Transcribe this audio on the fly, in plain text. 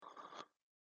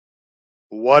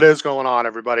What is going on,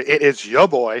 everybody? It is your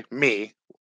boy, me.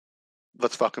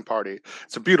 Let's fucking party.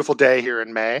 It's a beautiful day here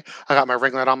in May. I got my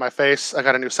ring light on my face. I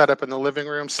got a new setup in the living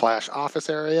room slash office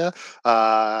area.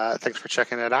 Thanks for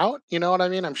checking it out. You know what I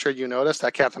mean? I'm sure you noticed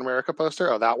that Captain America poster.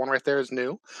 Oh, that one right there is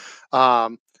new.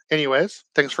 Um, anyways,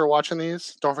 thanks for watching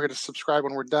these. Don't forget to subscribe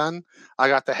when we're done. I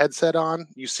got the headset on.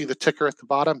 You see the ticker at the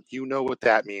bottom. You know what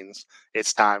that means.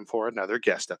 It's time for another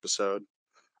guest episode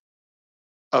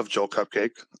of Joel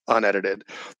Cupcake Unedited.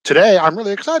 Today, I'm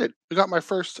really excited. We got my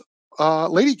first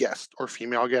lady guest or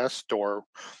female guest or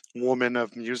woman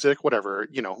of music, whatever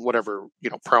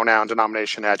pronoun,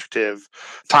 denomination, adjective,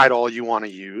 title you want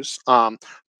to use.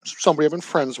 Somebody I've been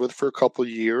friends with for a couple of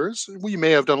years. We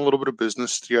may have done a little bit of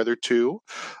business together too.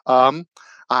 Um,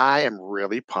 I am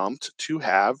really pumped to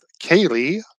have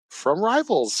Kaylee from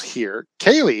Rivals here.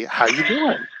 Kaylee, how you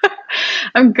doing?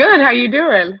 I'm good. How you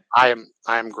doing? I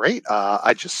am great.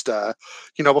 I just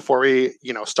before we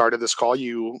started this call,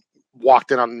 you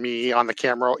walked in on me on the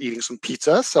camera eating some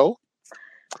pizza, so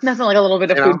Nothing like a little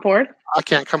bit of you know food porn. I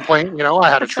can't complain. I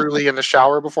had a Truly in the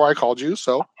shower before I called you.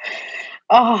 So,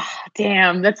 Oh,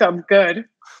 damn. That sounds good.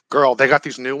 girl, they got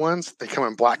these new ones. They come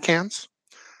in black cans.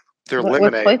 They're What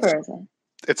lemonades. flavor is it?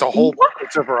 It's a whole.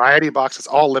 It's a variety box. It's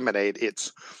all lemonade.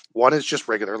 It's one is just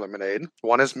regular lemonade.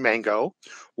 One is mango.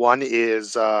 One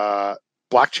is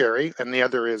black cherry, and the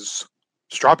other is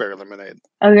strawberry lemonade.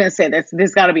 I was gonna say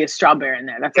there's got to be a strawberry in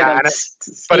there. That's Yeah, like and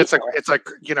but it's like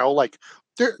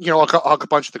like a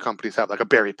bunch of the companies have like a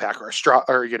berry pack or a straw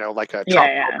or like a tropical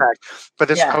yeah. pack. But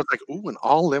this, I Yeah. was like, ooh, an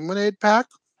all lemonade pack.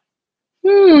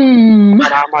 Hmm. And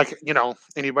I'm like,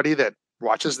 anybody that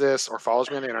watches this or follows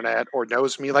me on the internet or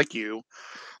knows me like you,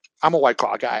 I'm a White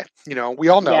Claw guy. We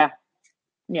all know Yeah.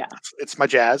 Yeah. it's my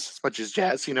jazz. It's my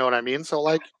jazz. You know what I mean? So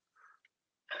like,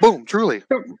 boom, truly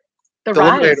The the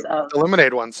lemonade, rise of the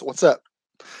lemonade ones. What's up?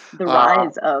 the Uh,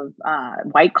 rise of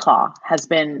White Claw has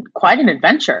been quite an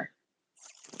adventure.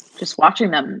 Just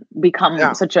watching them become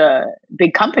yeah, such a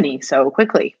big company so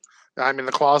quickly. I mean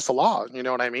the claw is the law. You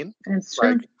know what I mean? It's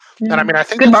Like, true. Yeah. and I mean I It's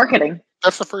think good marketing.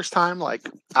 that's the first time. Like,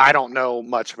 I don't know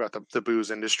much about the booze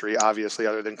industry, obviously,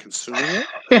 other than consuming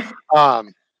it.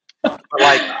 Um, but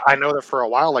like, I know that for a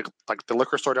while, like the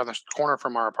liquor store down the corner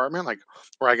from our apartment, like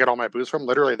where I get all my booze from,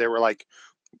 literally they were like,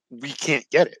 we can't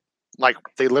get it. Like,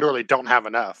 they literally don't have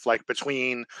enough. Like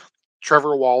between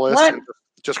Trevor Wallace What? and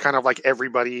just kind of like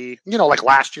everybody, like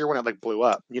last year when it like blew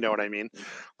up. You know what I mean?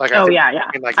 Like, I Oh think yeah, yeah.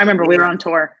 between, like I the remember we were memes. on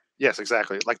tour. Yes,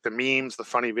 exactly. Like the memes, the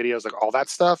funny videos, like all that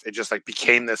stuff. It just like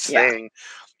became this Yeah. thing,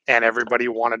 and everybody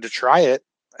wanted to try it.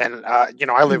 And I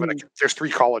live in Mhm. there's 3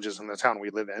 colleges in the town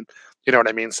we live in. You know what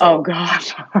I mean? Oh So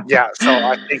gosh. yeah, so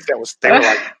I think they were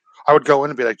like, I would go in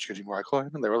and be like, "Do you need more alcohol?"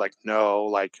 And they were like, "No."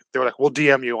 Like they were like, "We'll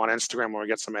DM you on Instagram when we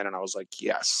get some in." And I was like,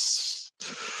 "Yes."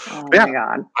 Oh But yeah, my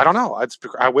god. I don't know.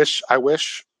 I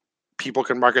wish people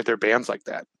could market their bands like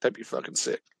that. That'd be fucking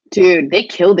sick. Dude, they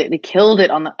killed it. They killed it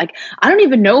on the like I don't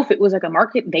even know if it was like a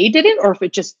market they did it or if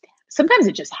it just sometimes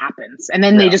it just happens and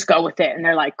then Yeah. they just go with it and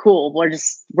they're like, cool, we're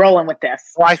just rolling with this.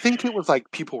 Well, I think it was like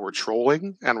people were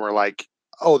trolling and were like,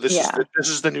 "Oh, this is Yeah. this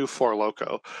is the new Four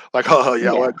Loco." Like, "Oh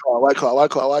yeah, Yeah. White Claw, White Claw, White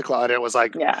Claw, White Claw," and it was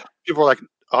like Yeah. people were like,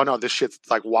 "Oh no, this shit's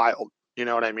like wild." You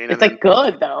know what I mean? It's And then like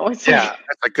good though. It's yeah, like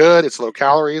it's like good. It's low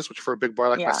calories, which for a big boy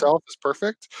like yeah. myself is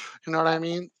perfect. You know what I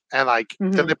mean? And like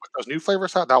then Hmm. they put those new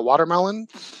flavors out. That watermelon,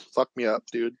 fuck me up,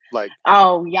 dude. Like,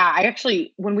 Oh yeah. I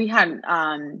actually when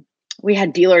we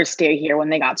had dealers stay here when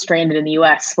they got stranded in the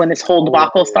US when this whole oh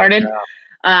debacle started.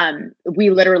 yeah, We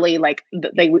literally like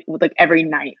like every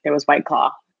night there was White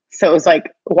Claw. So it was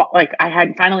like I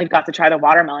had finally got to try the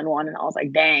watermelon one, and I was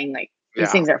like, dang, like these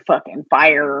yeah, things are fucking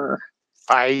fire,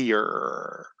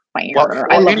 fire. Well, fire.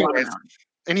 I well, love anyways, watermelon.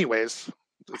 anyways,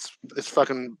 it's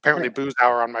fucking apparently Okay. booze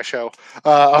hour on my show.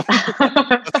 Uh,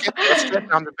 let's get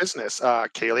down to business.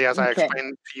 Kaylee, as I Okay.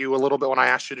 explained to you a little bit when I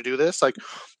asked you to do this, like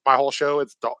my whole show,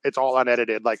 it's all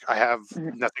unedited. Like I have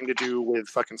Mhm. nothing to do with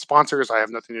fucking sponsors. I have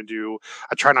nothing to do.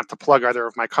 I try not to plug either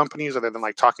of my companies other than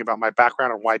like talking about my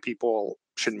background and why people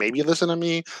should maybe listen to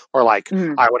me or like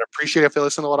Mhm. I would appreciate if they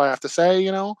listen to what I have to say,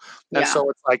 And Yeah. so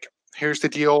it's like, here's the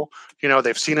deal.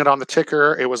 They've seen it on the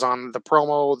ticker. It was on the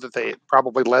promo that they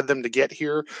probably led them to get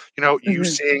here. You Mhm.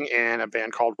 sing in a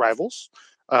band called Rivals.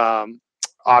 Um,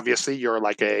 obviously, you're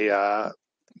like a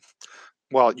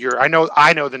well, I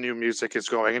know the new music is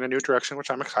going in a new direction, which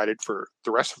I'm excited for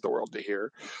the rest of the world to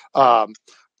hear.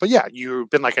 But yeah, you've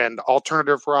been like an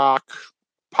alternative rock,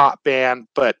 pop band,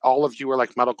 but all of you are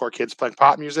like metalcore kids playing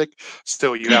pop music.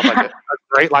 Still, you have like a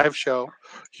great live show.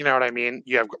 You know what I mean?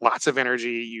 You have lots of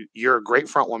energy. You're a great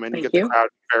front woman. You Thank get the you. crowd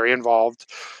very involved.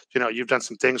 You know, you've done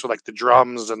some things with like the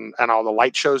drums and all the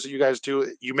light shows that you guys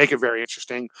do. You make it very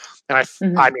interesting. And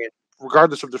I mean,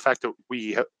 regardless of the fact that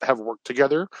we have worked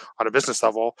together on a business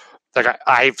level, like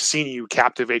I've seen you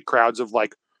captivate crowds of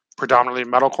like predominantly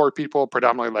metalcore people,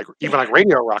 predominantly like even like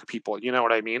radio rock people. You know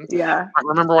what I mean? Yeah. I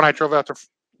remember when I drove out to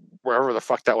wherever the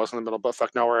fuck that was in the middle of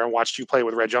buttfuck nowhere and watched you play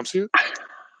with Red Jumpsuit.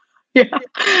 Yeah.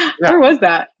 Where was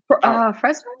that?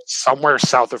 Fresno? Somewhere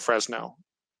south of Fresno.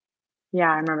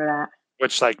 Yeah, I remember that.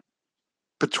 Which, like,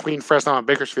 between Fresno and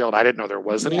Bakersfield, I didn't know there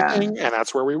was anything, and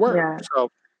that's where we were. Yeah.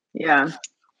 So, yeah.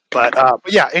 But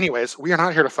yeah, anyways, we are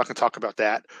not here to fucking talk about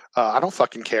that. I don't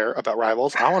fucking care about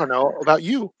Rivals. I want to know about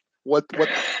you. What?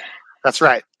 That's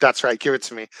right. That's right. Give it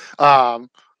to me.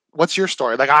 What's your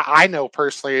story? Like, I know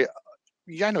personally,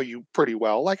 I know you pretty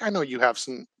well. Like, I know you have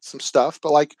some stuff,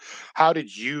 but like, how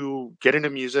did you get into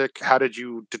music? How did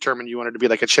you determine you wanted to be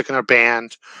like a chick in a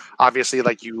band? Obviously,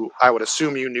 like I would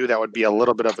assume you knew that would be a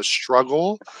little bit of a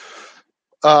struggle.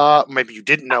 Maybe you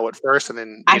didn't know at first, and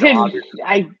then I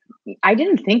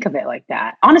didn't think of it like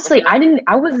that. Honestly,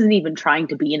 I wasn't even trying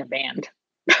to be in a band.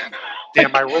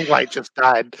 Damn, my ring light just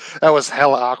died. That was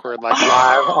hella awkward. Like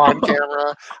live on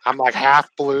camera, I'm like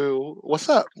half blue. What's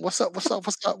up? What's up? What's up?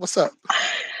 What's up? What's up?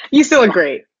 You still look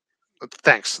great.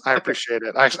 Thanks, I appreciate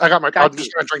it. I got my. I'm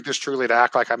just gonna drink this Truly to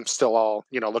act like I'm still all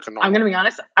looking normal. I'm gonna be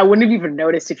honest. I wouldn't have even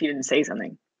noticed if you didn't say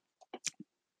something.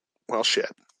 Well,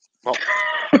 shit. Well,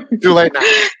 too late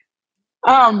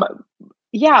now.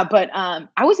 Yeah, but I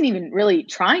wasn't even really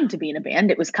trying to be in a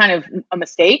band. It was kind of a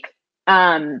mistake.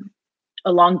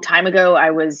 A long time ago,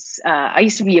 I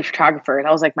used to be a photographer.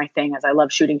 That was like my thing, as I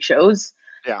love shooting shows.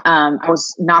 Yeah. I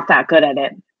was not that good at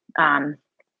it.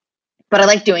 But I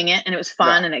liked doing it, and it was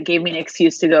fun, and it gave me an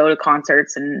excuse to go to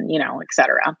concerts and,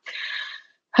 etc.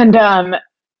 And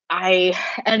I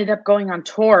ended up going on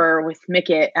tour with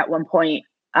Mickett at one point.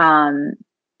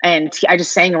 And I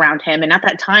just sang around him. And at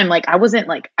that time, like, I wasn't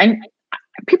like,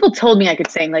 people told me I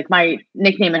could sing. Like, my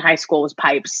nickname in high school was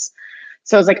Pipes.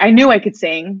 So I was like, I knew I could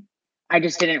sing. I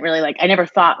just didn't really I never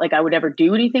thought like I would ever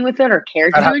do anything with it or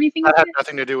care to do anything with it. That had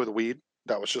nothing to do with weed.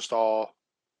 That was just all.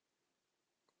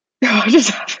 I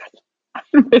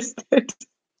missed it.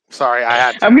 Sorry, I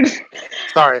had to.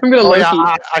 Sorry. I'm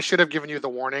gonna I should have given you the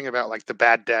warning about like the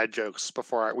bad dad jokes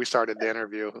before we started the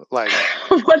interview. Like,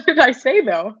 what did I say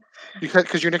though?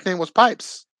 Because your nickname was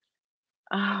Pipes.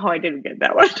 Oh, I didn't get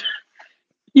that one.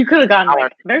 You could have gone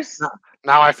like there's.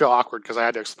 Now I feel awkward because I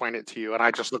had to explain it to you, and I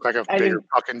just look like a bigger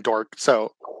fucking dork.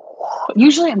 So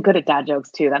usually I'm good at dad jokes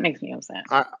too. That makes me upset.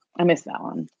 I missed that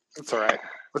one. It's all right.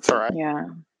 It's all right. Yeah,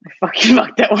 I fucking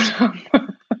fucked that one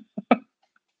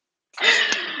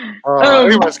up.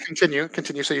 Anyways, continue.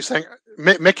 So you sang.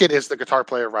 Mickett is the guitar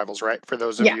player of Rivals, right? For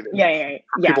those of you that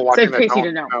people watching so in case you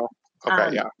don't know.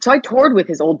 Okay, yeah. So I toured with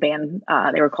his old band.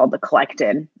 They were called The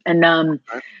Collected, and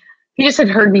he just had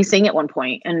heard me sing at one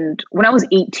point. And when I was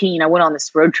 18, I went on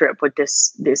this road trip with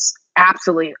this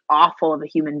absolutely awful of a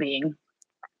human being.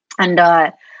 And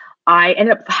I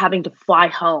ended up having to fly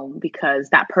home because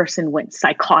that person went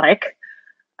psychotic.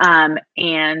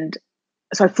 And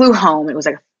so I flew home. It was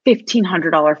like a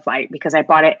 $1,500 flight because I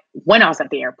bought it when I was at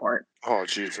the airport. Oh,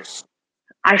 Jesus.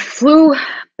 I flew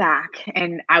back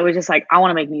and I was just like, I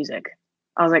want to make music.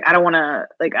 I was like, I don't want to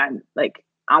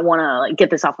I want to get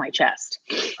this off my chest.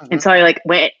 And so I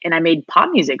went and I made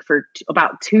pop music for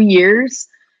about 2 years.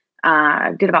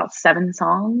 I did about 7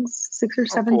 songs, 6 or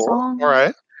 7 songs. All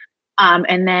right.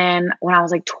 And then when I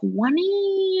was like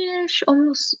 20-ish,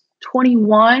 almost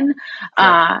 21, it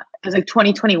was like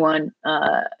 2021,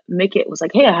 Mickett was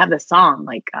like, hey, I have this song.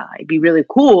 It'd be really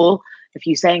cool if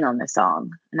you sang on this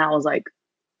song. And I was like,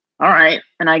 all right.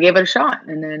 And I gave it a shot.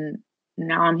 And then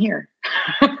now I'm here.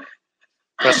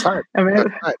 That's right. I'm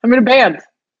in a band.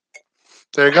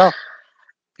 There you go.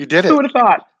 You did it. Who would have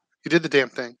thought? You did the damn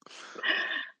thing.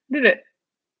 Did it.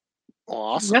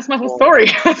 Awesome. That's my whole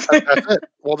story. That's it.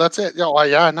 Well, that's it.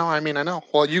 Yeah, no, I know.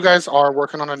 Well, you guys are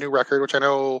working on a new record, which I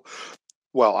know.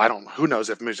 Well, who knows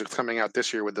if music's coming out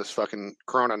this year with this fucking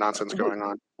Corona nonsense going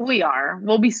on. We are.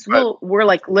 We're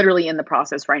like literally in the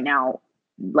process right now,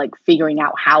 like figuring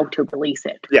out how to release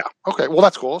it. Yeah. Okay. Well,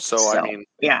 that's cool. So I mean,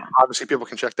 yeah. Obviously, people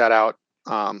can check that out.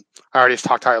 I already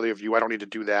talked highly of you. I don't need to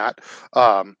do that.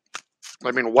 I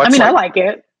like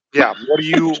it. Yeah. What do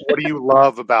you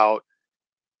love about,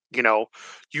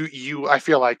 you? I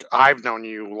feel like I've known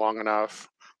you long enough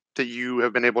that you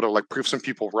have been able to like prove some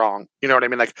people wrong. You know what I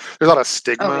mean? Like there's a lot of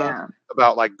stigma Oh yeah.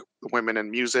 about like women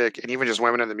in music and even just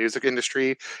women in the music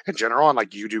industry in general. And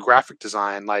like you do graphic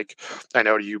design. Like I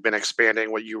know you've been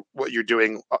expanding what you're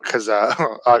doing because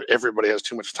everybody has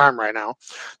too much time right now.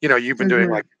 You know, you've been doing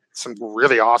Hmm. like some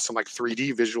really awesome like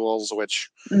 3D visuals, which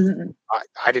Hmm.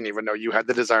 I didn't even know you had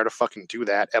the desire to fucking do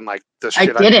that. And like the I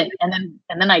shit didn't, and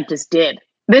then I just did.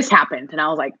 This happened, and I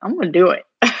was like, I'm gonna do it.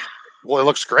 well, it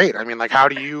looks great. I mean, like, how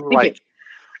do you Thank you. like,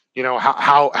 you know,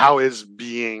 how is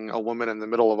being a woman in the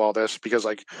middle of all this? Because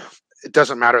like, it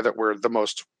doesn't matter that we're the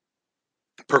most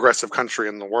progressive country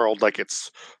in the world. Like, it's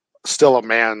still a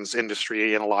man's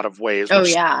industry in a lot of ways, Oh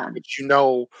yeah, which you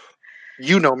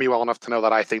know me well enough to know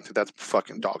that I think that that's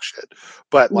fucking dog shit.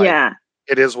 But like, yeah.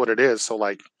 it is what it is. So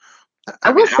like, I I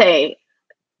mean, will say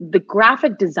the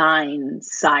graphic design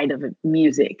side of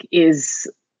music is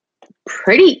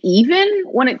pretty even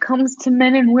when it comes to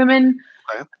men and women.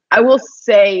 okay. I will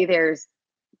say there's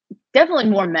definitely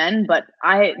more men, but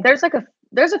there's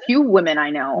a few women I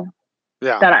know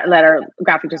Yeah, that are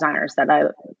graphic designers that I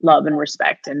love and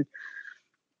respect, and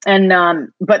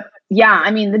but yeah,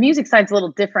 I mean the music side's a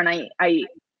little different. I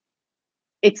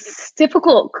it's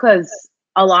difficult because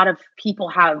a lot of people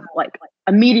have like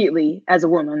immediately as a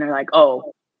woman they're like,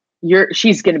 oh,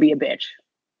 she's gonna be a bitch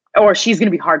or she's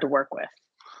gonna be hard to work with.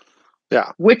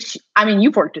 yeah, Which I mean,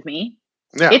 you've worked with me.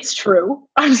 yeah. It's true.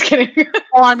 I'm just kidding.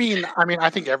 Well, I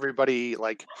think everybody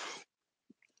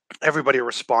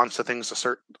responds to things a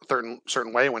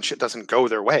certain way when shit doesn't go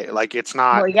their way. Like it's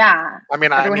not. Well, yeah. I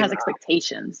Everyone mean, has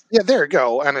expectations. yeah, there you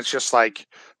go. And it's just like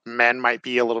men might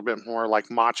be a little bit more like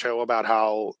macho about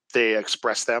how they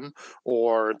express them,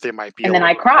 or they might be a And then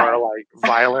little I bit more cry. like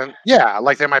violent. Yeah,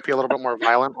 like they might be a little bit more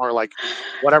violent, or like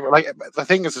whatever. Like the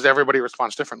thing is everybody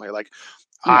responds differently. Like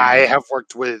I Yeah. have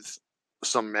worked with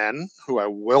some men who I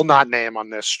will not name on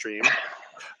this stream.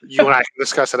 You and I can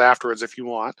discuss it afterwards if you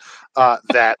want.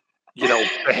 That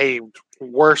behaved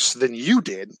worse than you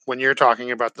did when you're talking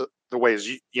about the ways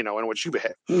you know in which you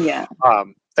behave. Yeah.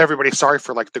 Everybody, sorry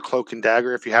for like the cloak and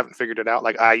dagger if you haven't figured it out.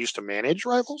 Like I used to manage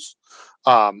rivals.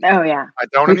 Oh yeah. I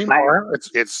don't We fire.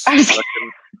 anymore.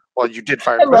 Well, you did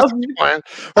fire, I but that's love not you. the point.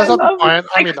 I That's not the love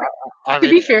it. point. To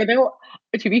be fair though,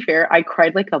 I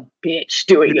cried like a bitch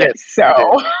doing you it. did, you did,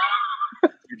 So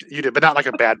you did, but not like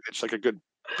a bad bitch, like a good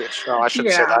bitch. No, I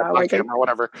shouldn't say that yeah, on like camera.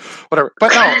 Whatever. But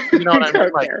no, you know what I I mean.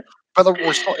 don't Like, care. but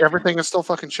we're still everything is still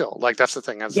fucking chill. Like that's the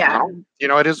thing. As Yeah.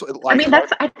 now, it is I like mean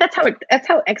that's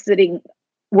how exiting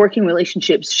working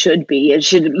relationships should be. You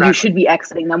exactly. should be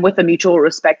exiting them with a mutual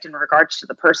respect in regards to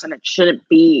the person. It shouldn't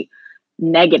be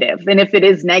negative. And if it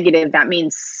is negative, that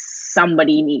means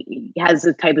has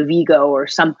a type of ego or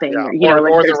something, Yeah, or,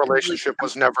 like or the there's really relationship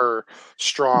was never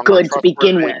strong or good to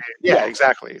begin trustworthy. with. Yeah, Yeah.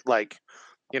 exactly. Like,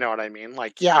 you know what I mean?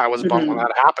 Like, yeah, I was bummed when Mhm.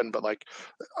 that happened, but like,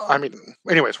 I mean,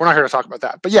 anyways, we're not here to talk about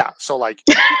that. But yeah, so like,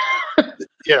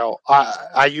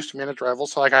 I used to manage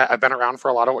rivals, so like, I've been around for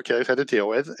a lot of what Kaylee's had to deal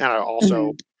with, and I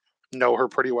also Mhm. know her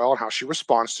pretty well and how she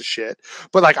responds to shit.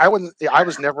 But like, I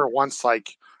was never once like,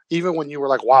 even when you were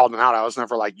like wilding out, I was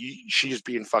never like, she's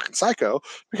being fucking psycho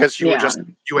because Yeah.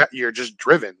 you're just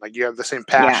driven. Like you have the same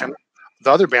Yeah. passion.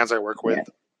 The other bands I work with Yeah.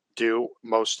 do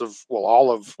all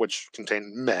of which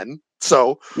contain men.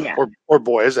 So, Yeah. or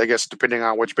boys, I guess, depending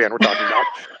on which band we're talking about.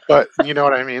 But you know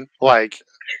what I mean? Like,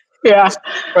 Yeah.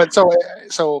 but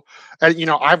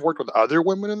I've worked with other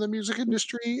women in the music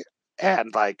industry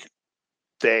and like,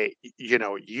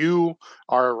 you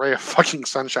are a ray of fucking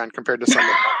sunshine compared to some of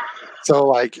them. So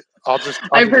like, I'll I've give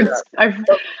you heard that. I've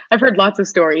I've heard lots of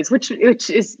stories, which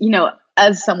is,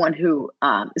 as someone who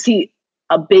see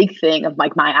a big thing of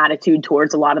like my attitude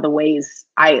towards a lot of the ways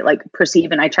I like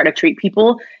perceive and I try to treat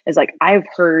people is like I've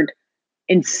heard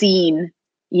and seen,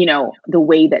 the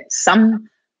way that some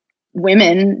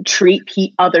women treat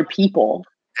other people,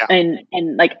 Yeah,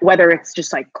 and like whether it's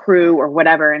just like crew or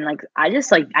whatever, and like I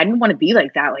just like I didn't want to be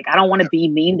like that. Like I don't want to be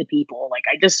mean to people. Like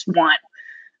you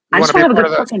I want just to be want to have a part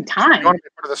of good the fucking you want time. to be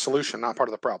part of the solution, not part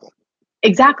of the problem.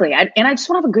 Exactly. And I just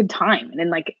want to have a good time. And then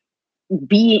like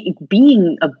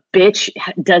being a bitch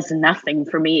does nothing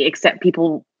for me except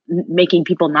making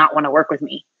people not want to work with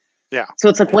me. Yeah, So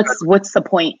it's like, exactly. what's the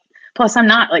point? Plus, I'm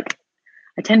not like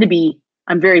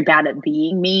I'm very bad at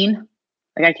being mean.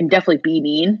 Like I can definitely be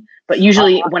mean, but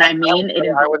usually when I'm mean,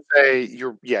 I would say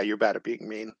you're bad at being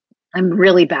mean. I'm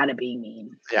really bad at being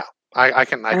mean. Yeah, I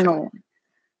can I don't know.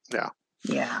 yeah.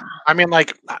 Yeah. I mean,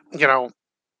 like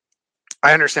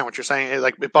I understand what you're saying.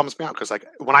 It bums me out because like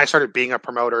when I started being a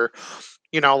promoter,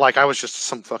 like I was just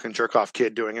some fucking jerk off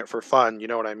kid doing it for fun. You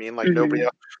know what I mean? Like nobody, Hmm.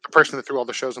 the person that threw all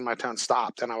the shows in my town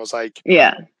stopped, and I was like,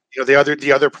 Yeah. You know,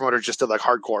 the other promoter just did like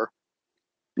hardcore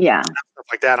Yeah. stuff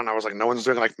like that, and I was like, no one's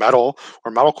doing like metal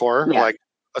or metalcore. Yeah. Like,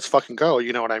 let's fucking go.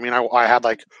 You know what I mean? I had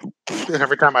like, and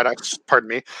every time I die, pardon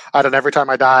me, I had an every time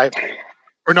I die,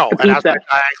 or no, The and as I pizza.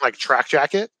 dying like track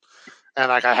jacket, and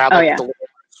like I had Oh like yeah. the little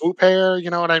swoop hair. You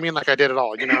know what I mean? Like I did it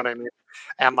all. You know what I mean?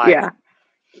 And like, Yeah.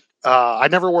 I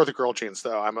never wore the girl jeans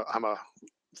though. I'm a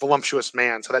voluptuous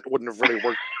man, so that wouldn't have really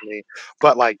worked for me.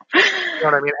 But like, you know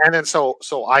what I mean? And then so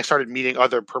I started meeting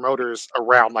other promoters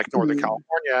around like Northern Mhm.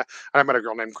 California, and I met a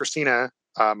girl named Christina,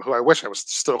 who I wish I was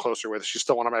still closer with. She's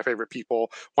still one of my favorite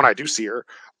people when I do see her.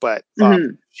 But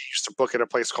Mhm. she used to book at a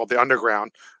place called the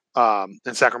Underground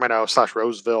in Sacramento /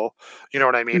 Roseville. You know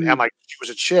what I mean? And Mhm. like she was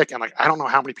a chick, and like I don't know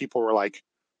how many people were like,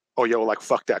 "Oh yo, like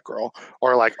fuck that girl,"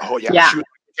 or like, "Oh yeah, Yeah. she was."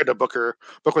 Had to book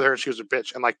with her, and she was a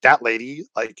bitch. And like that lady,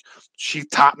 like she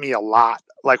taught me a lot.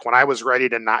 Like when I was ready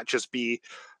to not just be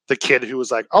the kid who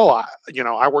was like, oh,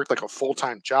 I worked like a full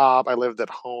time job. I lived at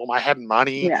home. I had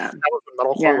money. Yeah. That was when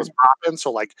metalcore Yeah. was popping. So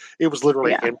like it was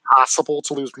literally Yeah. impossible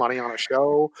to lose money on a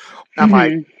show. And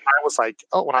like Mhm. I was like,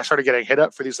 oh, when I started getting hit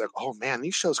up for these, like, oh man,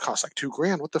 these shows cost like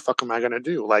 $2,000. What the fuck am I gonna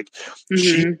do? Like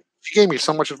she Mhm. she gave me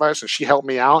so much advice and she helped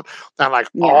me out. And like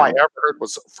all I Yeah. ever heard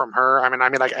was from her. I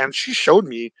mean, like, and she showed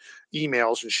me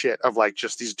emails and shit of like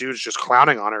just these dudes just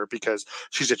clowning on her because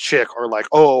she's a chick, or like,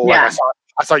 oh, like Yeah.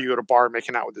 I saw you at a bar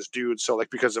making out with this dude, so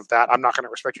like because of that, I'm not going to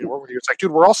respect you and work with you. It's like,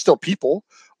 dude, we're all still people.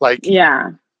 Like,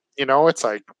 Yeah. it's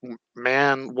like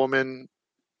man, woman,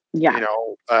 Yeah.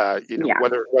 Yeah.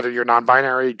 whether you're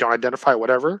non-binary, don't identify,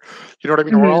 whatever. You know what I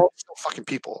mean? We're Mhm. all still fucking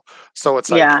people. So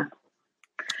it's like, Yeah.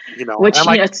 and Which,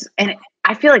 like, it's, and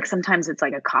I feel like sometimes it's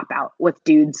like a cop out with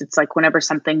dudes. It's like whenever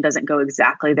something doesn't go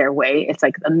exactly their way, it's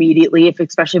like immediately,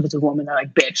 especially if it's a woman, they're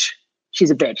like, bitch,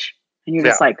 she's a bitch. And you're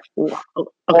yeah, just like, or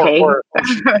okay. or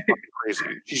she's fucking crazy.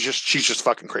 She's just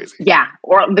fucking crazy. Yeah.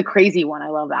 Or the crazy one. I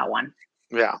love that one.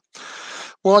 Yeah.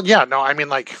 Well, yeah, no, I mean,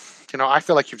 like, I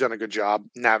feel like you've done a good job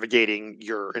navigating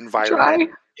your environment.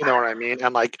 Try. You know what I mean?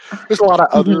 And like, there's a lot of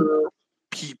other Mhm.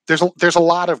 people. There's a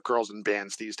lot of girls in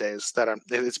bands these days that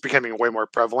it's becoming way more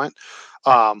prevalent.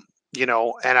 Um,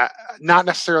 and not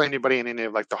necessarily anybody in any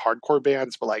of like the hardcore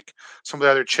bands, but like some of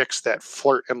the other chicks that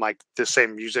flirt in like the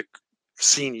same music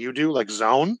scene you do, like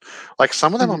Zone. Like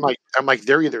some of them, Mhm. I'm like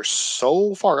they're either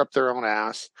so far up their own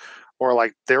ass, or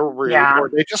like they're rude, Yeah. or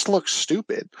they just look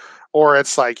stupid, or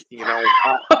it's like,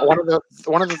 one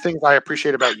of the things I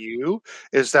appreciate about you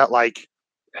is that like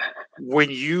when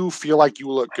you feel like you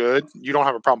look good, you don't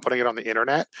have a problem putting it on the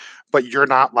internet, but you're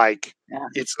not like, Yeah.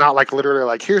 it's not like literally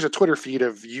like here's a Twitter feed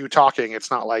of you talking.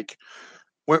 It's not like,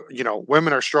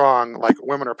 women are strong, like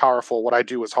women are powerful. What I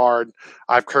do is hard.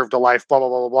 I've curved a life, blah, blah,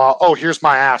 blah, blah, blah. Oh, here's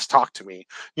my ass. Talk to me.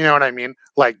 You know what I mean?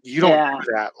 Like, you don't Yeah.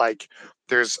 do that. Like,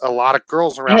 there's a lot of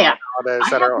girls around Hey, nowadays I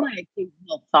that have are, my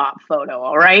occasional thought photo.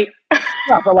 All right.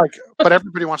 yeah, but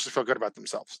everybody wants to feel good about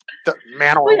themselves,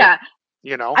 man or Well, woman. yeah.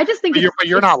 I just think But you're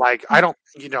it's not like, I don't,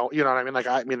 you know what I mean? Like,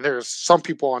 I mean, there's some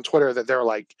people on Twitter that they're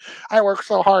like, I work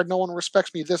so hard, no one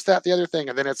respects me, this, that, the other thing.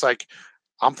 And then it's like,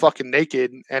 I'm fucking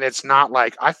naked. And it's not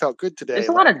like, I felt good today. there's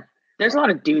a Like, lot of there's a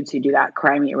lot of dudes who do that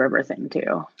cry me a river thing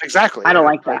too. exactly. I And don't it's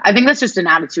like that. like, I think that's just an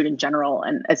attitude in general,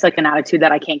 and it's like an attitude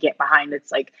that I can't get behind.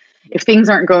 It's like if things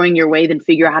aren't going your way, then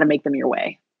figure out how to make them your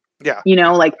way. yeah,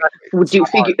 Like exactly. It's do not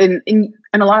hard. figure, and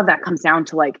a lot of that comes down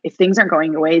to like if things aren't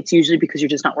going your way, it's usually because you're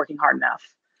just not working hard enough.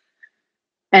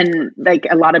 And like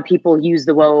a lot of people use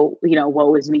the woe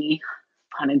is me,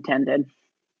 pun intended.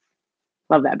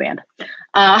 Love that band.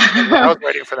 I Uh, was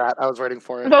waiting for that. I was waiting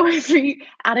for it. woe is me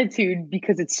attitude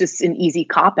because it's just an easy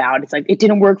cop out. It's like it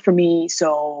didn't work for me,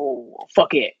 so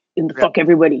fuck it and Yeah, fuck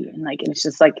everybody. And it's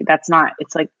just like that's not.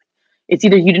 It's like it's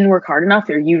either you didn't work hard enough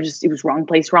or it was wrong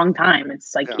place, wrong time.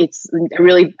 It's like yeah.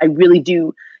 I really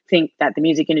do think that the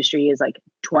music industry is like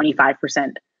 25%,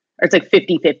 or it's like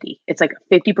 50-50. It's like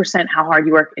 50% how hard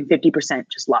you work and 50%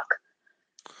 just luck.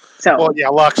 Well, So yeah,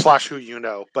 luck / who you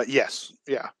know. But yes,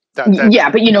 yeah, that yeah,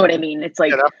 but you know what I mean. It's yeah,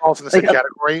 like that falls in the like same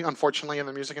category, unfortunately, in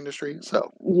the music industry.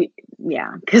 So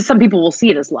yeah, because some people will see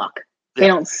it as luck. They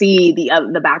yeah, don't see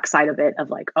the backside of it of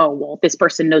like, oh well, this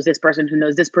person knows this person who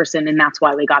knows this person, and that's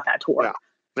why they got that tour.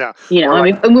 yeah, yeah. I Or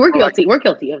like, mean, and we're or like, guilty. We're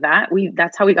guilty of that.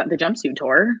 That's how we got the jumpsuit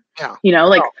tour. yeah.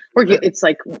 Like No, legit. it's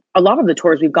like a lot of the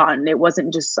tours we've gotten. It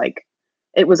wasn't just like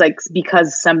it was like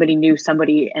because somebody knew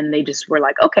somebody, and they just were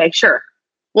like, okay, sure,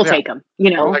 we'll Yeah. take them.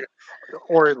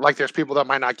 Or like, there's people that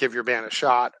might not give your band a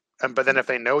shot, and but then if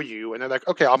they know you and they're like,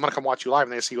 okay, I'm gonna come watch you live,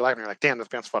 and they see you live, and you're like, damn, this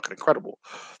band's fucking incredible.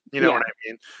 You know what Yeah, I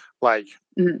mean? Like,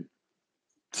 mhm,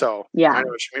 so I yeah, know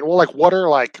what you mean. Well, like, what are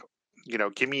like,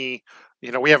 give me,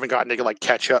 we haven't gotten to like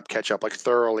catch up like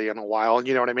thoroughly in a while.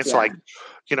 You know what I mean? So yeah. like,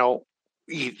 you know,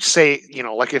 you say,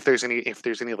 like if there's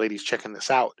any ladies checking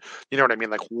this out, you know what I mean?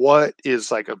 Like, what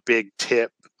is like a big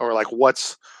tip, or like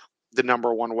what's the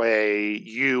number one way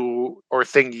you or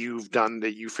thing you've done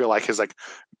that you feel like is like,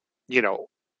 you know,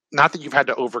 not that you've had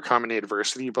to overcome any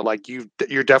adversity, but like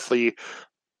you're definitely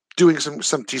doing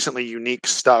some decently unique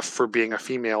stuff for being a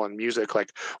female in music.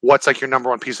 Like, what's like your number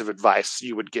one piece of advice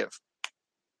you would give?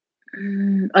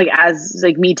 Like as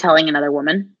like me telling another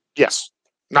woman. Yes,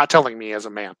 not telling me as a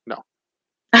man. No.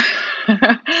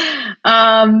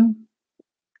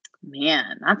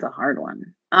 Man, that's a hard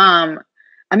one. I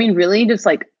mean, really, just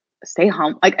like stay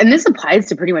humble. Like, and this applies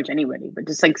to pretty much anybody, but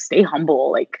just like stay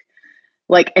humble.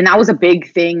 Like, and that was a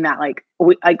big thing that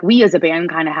we as a band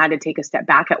kind of had to take a step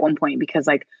back at one point, because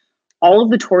like all of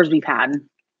the tours we've had,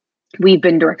 we've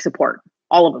been direct support,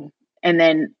 all of them. And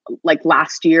then like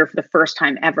last year, for the first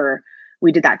time ever,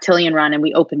 we did that Tillian run and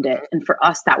we opened it. And for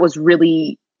us, that was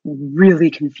really, really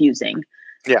confusing.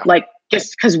 Yeah. Like,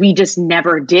 just because we just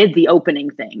never did the opening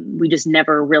thing. We just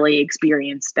never really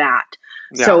experienced that.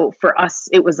 Yeah. So for us,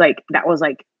 it was like, that was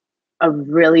like a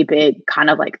really big kind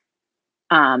of like,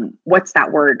 what's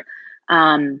that word?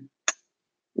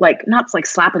 Like not like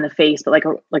slap in the face, but like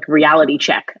a reality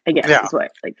check, I guess is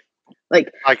what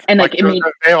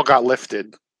they all got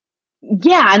lifted.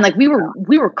 Yeah. And like, we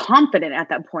were confident at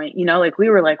that point, like we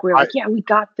were like, yeah, we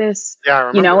got this, yeah, I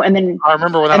remember, and then I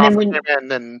remember when that offer came in,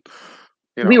 then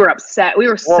we were upset. We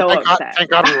were so upset.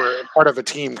 Thank God we were part of a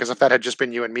team, because if that had just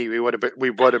been you and me, we would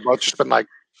have both just been like,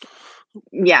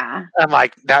 yeah, and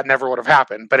like that never would have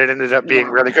happened. But it ended up being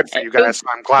really good for you guys. So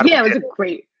I'm glad. Yeah, it was a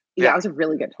great. Yeah, it was a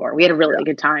really good tour. We had a really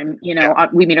good time.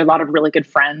 We made a lot of really good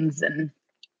friends, and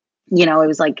it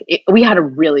was like we had a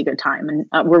really good time, and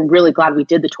we're really glad we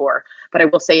did the tour. But I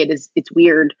will say it's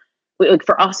weird. Like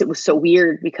for us, it was so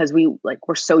weird because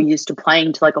we're so used to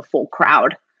playing to like a full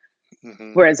crowd.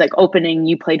 Mm-hmm. Whereas like opening,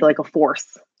 you played like a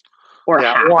fourth or a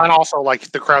half. Well, and also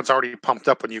like the crowd's already pumped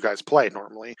up when you guys play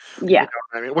normally. Yeah.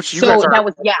 I mean, which you guys are a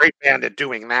great band at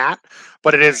doing that,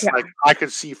 but it is like, I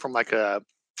could see from like a,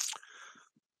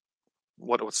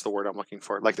 what's the word I'm looking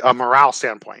for? Like a morale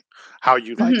standpoint, how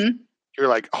you like, mm-hmm. You're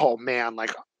like, oh man,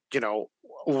 like,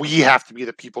 we have to be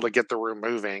the people to get the room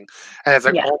moving. And it's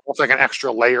like almost like an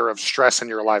extra layer of stress in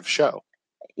your live show.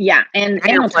 Yeah. And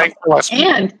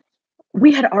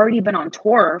we had already been on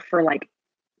tour for like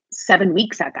 7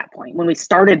 weeks at that point when we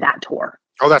started that tour.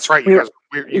 Oh, that's right. You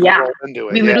rolled into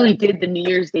it. We literally did the New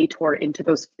Year's Day tour into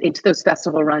those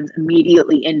festival runs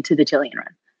immediately into the Tillian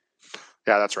run.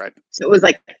 Yeah, that's right. So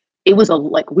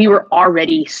we were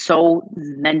already so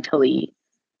mentally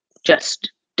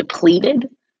just depleted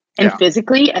and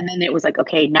physically. And then it was like,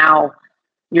 okay, now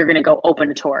you're going to go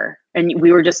open a tour. And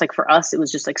we were just like, for us, it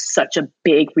was just like such a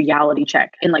big reality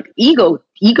check and like ego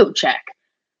check,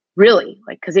 really.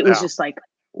 Like, cause it was just like,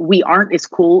 we aren't as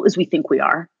cool as we think we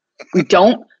are. We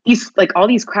don't, all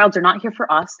these crowds are not here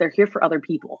for us. They're here for other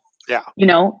people. Yeah.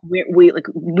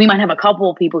 We might have a couple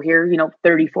of people here,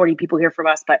 30, 40 people here for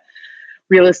us, but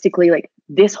realistically, like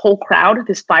this whole crowd,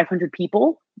 this 500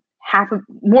 people,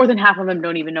 more than half of them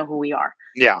don't even know who we are.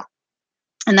 Yeah.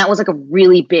 And that was like a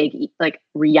really big, like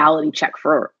reality check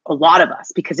for a lot of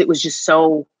us, because it was just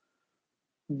so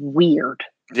weird.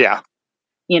 Yeah.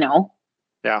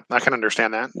 Yeah, I can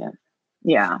understand that.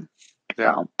 Yeah.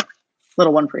 So,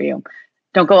 little one for you.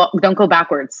 Don't go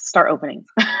backwards. Start opening.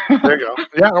 There you go.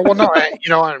 Yeah. Well, no,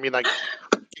 I mean, like,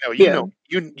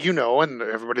 and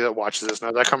everybody that watches this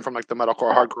knows I come from like the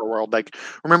metalcore hardcore world. Like,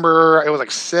 remember it was like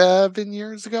 7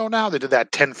 years ago now, they did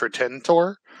that 10 for 10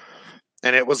 tour,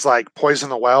 and it was like Poison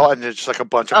the Well, and it's just like a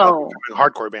bunch of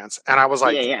hardcore bands. And I was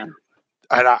like, and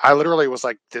I literally was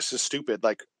like, this is stupid.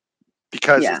 Like,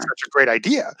 because it's such a great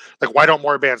idea. Like, why don't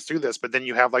more bands do this? But then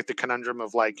you have like the conundrum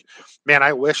of like, man,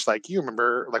 I wish, like, you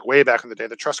remember like way back in the day,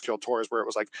 the Trustkill tours where it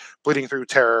was like Bleeding Through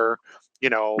Terror,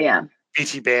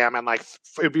 BT Bam, and like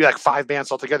it'd be like 5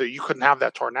 bands all together. You couldn't have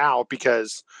that tour now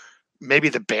because maybe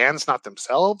the band's not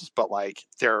themselves, but like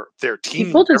their team,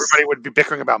 everybody would be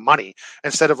bickering about money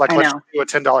instead of like, let's do a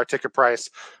 $10 ticket price,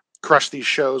 crush these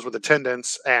shows with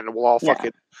attendance, and we'll all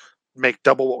fucking make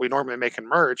double what we normally make in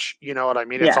merch. You know what I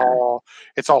mean? It's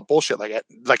all bullshit.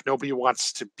 Like nobody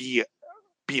wants to be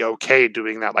okay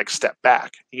doing that, like step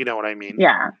back. You know what I mean?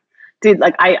 Yeah. Dude,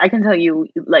 like I can tell you,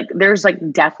 like there's like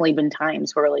definitely been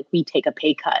times where like we take a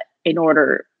pay cut in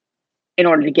order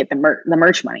to get the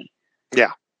merch money.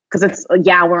 Yeah. Cause it's,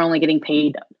 we're only getting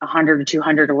paid 100 or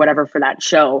 200 or whatever for that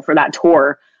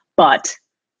tour, but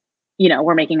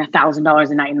we're making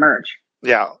 $1,000 a night in merch.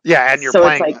 Yeah, yeah, and So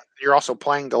it's like, you're also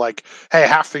playing to like, hey,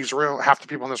 half the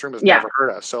people in this room has yeah, never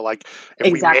heard us. So like,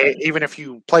 exactly. even if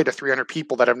you play to 300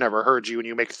 people that have never heard you, and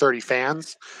you make 30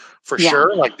 fans, for Yeah.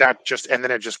 sure, like that and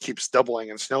then it just keeps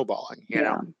doubling and snowballing. You know?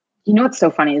 Yeah. You know what's so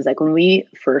funny is like when we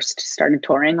first started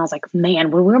touring, I was like,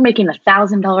 man, when we were making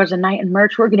 $1,000 a night in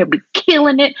merch, we're gonna be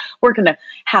killing it. We're gonna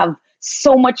have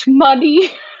so much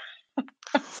money.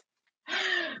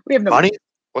 We have no Money? money.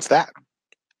 What's that?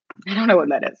 I don't know what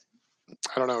that is.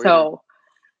 I don't know either. So,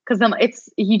 because then it's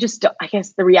you just I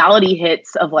guess the reality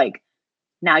hits of like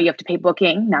now you have to pay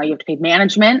booking, now you have to pay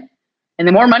management, and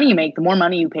the more money you make, the more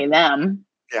money you pay them.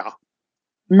 Yeah,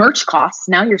 Merch costs.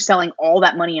 Now you're selling all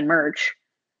that money in merch.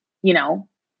 You know,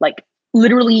 like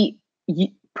literally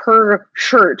per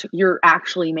shirt, you're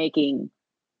actually making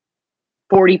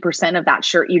 40% of that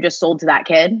shirt you just sold to that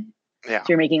kid. yeah. So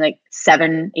you're making like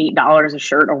 $7, $8 a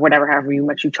shirt or whatever, however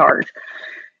much you charge.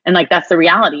 And like that's the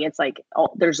reality. It's like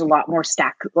there's a lot more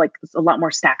stacks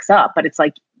up, but it's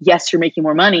like yes, you're making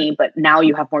more money, but now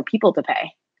you have more people to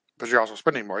pay. But you're also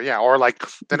spending more, yeah. Or like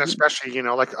then Mm-hmm. especially,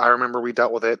 like I remember we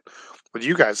dealt with it with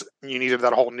you guys. You needed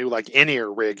that whole new like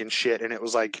in-ear rig and shit, and it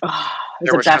was like It's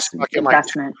there was just fucking like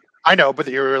investment. I know, but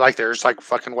you were like there's like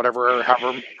fucking whatever,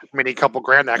 however many couple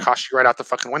grand that cost you right out the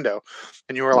fucking window,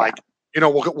 and you were like,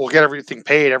 we'll get everything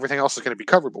paid, everything else is going to be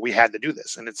covered, but we had to do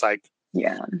this, and it's like,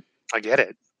 yeah, I get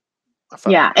it.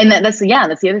 Yeah, and that's the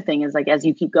other thing is like as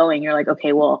you keep going, you're like,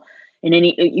 okay, well,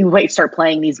 you might start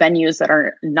playing these venues that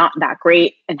are not that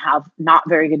great and have not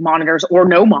very good monitors or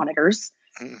no monitors,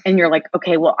 and you're like,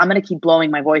 okay, well, I'm going to keep blowing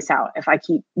my voice out if I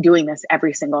keep doing this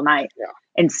every single night. Yeah.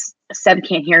 And Seb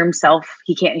can't hear himself;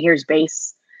 he can't hear his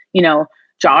bass.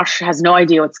 Josh has no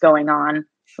idea what's going on.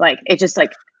 Like it's just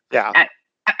like yeah.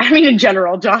 I mean, in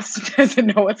general, Josh doesn't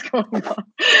know what's going on.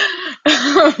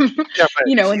 Yeah, but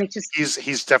and it's just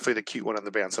he's definitely the cute one in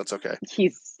the band, so it's okay.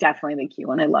 He's definitely the cute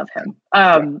one. I love him.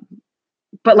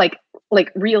 But like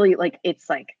really, like it's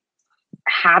like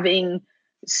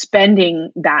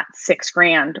spending that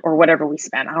 $6,000 or whatever we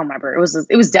spent. I don't remember. It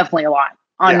was definitely a lot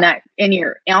on that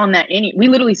in-ear. We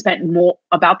literally spent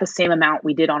about the same amount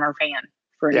we did on our van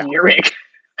for an in-ear rig.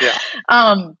 Yeah.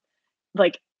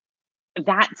 Like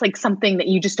that's like something that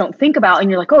you just don't think about, and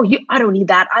you're like, oh, I don't need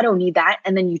that. I don't need that.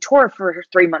 And then you tour for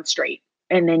 3 months straight,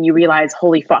 and then you realize,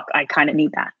 holy fuck, I kind of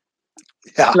need that.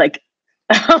 Yeah. Like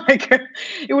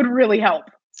it would really help.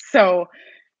 So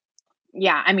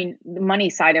yeah, I mean, the money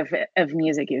side of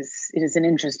music is an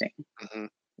interesting. Mm-hmm.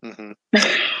 Mm-hmm.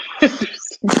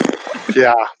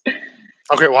 Yeah.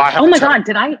 Okay. Well, I have. Oh my God!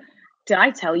 Did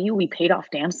I tell you we paid off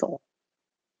Damsel?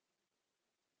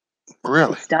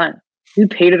 Really? It's done. We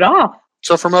paid it off.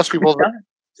 So for most people,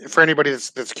 for anybody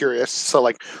that's curious, so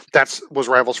like was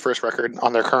Rival's first record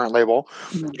on their current label,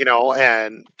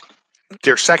 and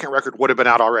their second record would have been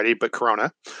out already, but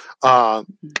Corona.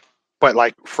 But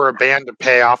like for a band to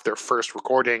pay off their first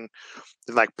recording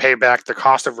and like pay back the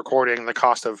cost of recording, the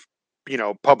cost of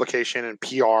publication and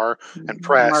PR and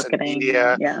press marketing, and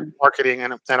media, marketing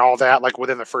and all that, like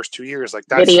within the first 2 years, like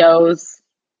that's videos.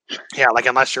 Yeah, like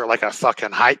unless you're like a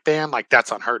fucking hype band, like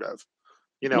that's unheard of.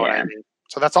 You know what I mean?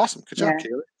 So that's awesome. Good job,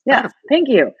 Kaylee. Yeah, thank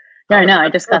you. Yeah, I know. I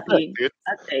just got the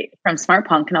update from Smart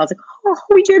Punk, and I was like, "Oh,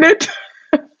 we did it!"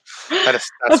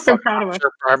 That's so proud of us.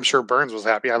 I'm sure Burns was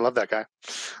happy. I love that guy.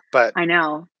 But I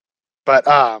know. But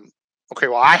okay.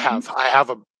 Well, I have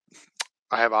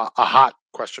a hot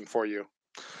question for you.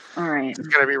 All right. It's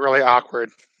going to be really awkward,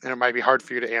 and it might be hard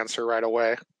for you to answer right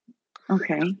away.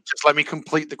 Okay. Just let me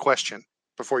complete the question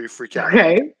before you freak out.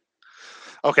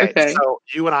 Okay. So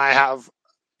you and I have,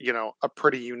 a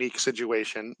pretty unique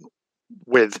situation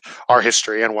with our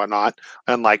history and whatnot,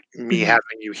 and like me having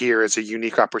you here is a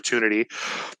unique opportunity.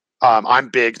 I'm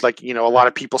big, like, a lot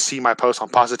of people see my posts on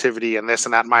positivity and this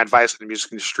and that, my advice in the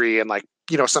music industry. And like,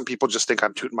 some people just think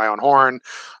I'm tooting my own horn,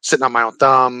 sitting on my own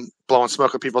thumb, blowing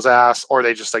smoke at people's ass, or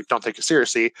they just like, don't take it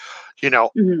seriously.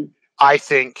 I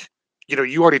think,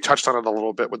 you already touched on it a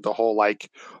little bit with the whole, like,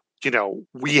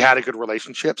 we had a good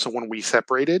relationship. So when we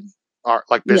separated our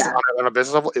like business on a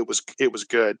business level, it was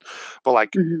good. But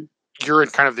like, you're in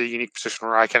kind of the unique position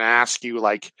where I can ask you,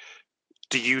 like,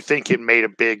 do you think it made a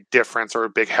big difference or a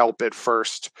big help at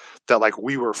first that like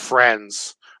we were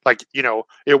friends? Like,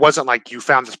 it wasn't like you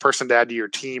found this person to add to your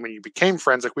team and you became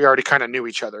friends. Like we already kind of knew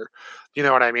each other. You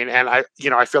know what I mean? And I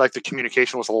feel like the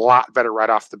communication was a lot better right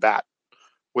off the bat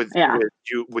with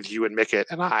you and Mickett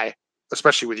and I,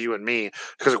 especially with you and me,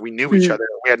 because we knew each other.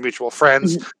 We had mutual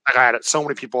friends. Like I had so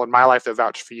many people in my life that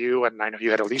vouched for you, and I know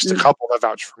you had at least a couple that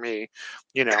vouched for me.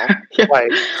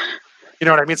 Like, you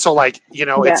know what I mean? So like,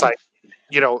 it's like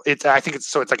I think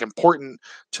it's like important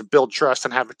to build trust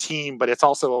and have a team, but it's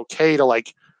also okay to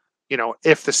like,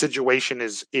 if the situation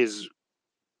is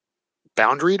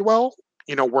boundaried well,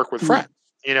 work with friends.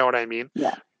 You know what I mean?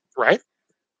 Yeah. Right?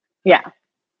 Yeah.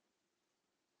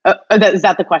 Is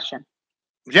that the question?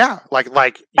 Yeah. Like,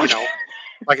 like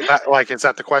that, like, is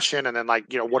that the question? And then like,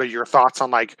 what are your thoughts on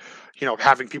like,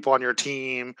 having people on your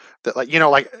team that like,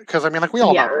 like, cause I mean, like we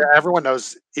all know, everyone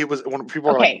knows it was when people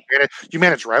are like, you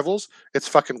manage rivals. It's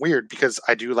fucking weird because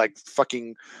I do like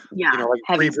fucking, like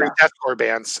pre-breed deathcore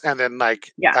bands. And then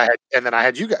like, I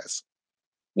had you guys.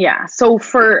 Yeah. So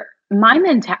for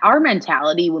our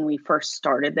mentality when we first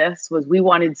started this was we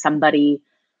wanted somebody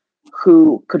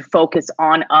who could focus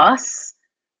on us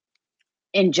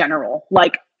in general.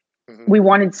 Like, we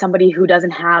wanted somebody who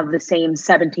doesn't have the same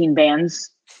 17 bands.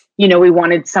 We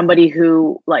wanted somebody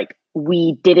who like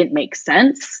we didn't make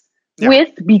sense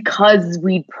with because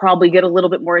we'd probably get a little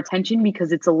bit more attention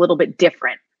because it's a little bit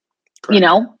different. Correct.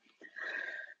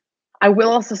 I will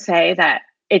also say that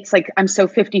it's like I'm so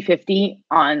 50-50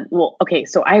 on,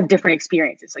 so I have different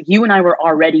experiences. Like you and I were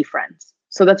already friends.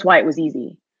 So that's why it was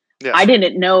easy. Yes. I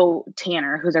didn't know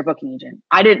Tanner, who's our booking agent.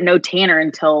 I didn't know Tanner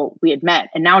until we had met.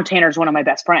 And now Tanner's one of my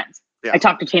best friends. Yeah. I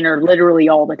talk to Tanner literally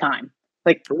all the time,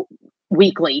 like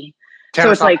weekly. Tanner's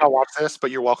so it's not like, I'll watch this,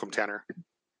 but you're welcome, Tanner.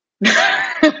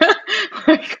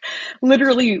 Like,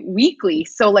 literally weekly.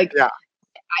 So like,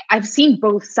 I've seen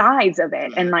both sides of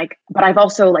it. And like, but I've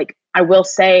also like, I will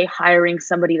say hiring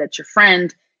somebody that's your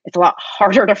friend, it's a lot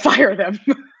harder to fire them.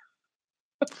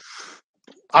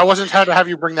 I wasn't trying to have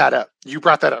you bring that up. You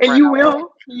brought that up. And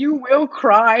you will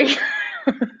cry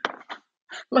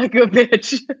like a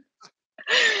bitch.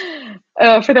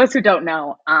 For those who don't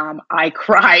know, I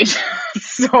cried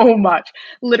so much.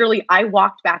 Literally, I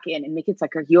walked back in and Mickey's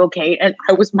like, "Are you okay?" And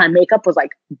my makeup was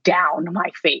like down my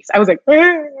face. I was like, I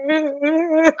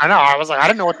know. I was like, I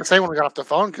didn't know what to say when we got off the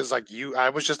phone because like I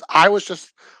was just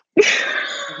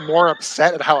more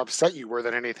upset at how upset you were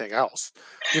than anything else.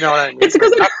 You know what I mean? It's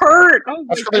because it hurt.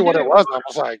 That's really what it was. I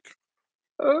was like,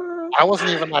 I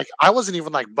wasn't even like I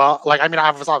mean, I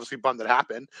was obviously bummed it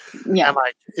happened. Yeah. And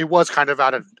like it was kind of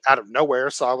out of nowhere.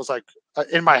 So I was like,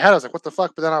 in my head, I was like, what the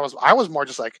fuck? But then I was more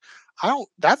just like,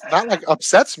 that like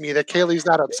upsets me that Kaylee's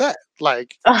that upset.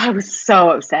 Like, I was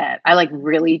so upset. I like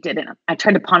really didn't. I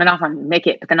tried to pawn it off on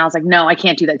Mickey, but then I was like, no, I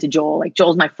can't do that to Joel. Like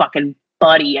Joel's my fucking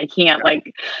buddy. I can't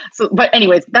like. So, but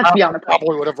anyways, that's beyond the point.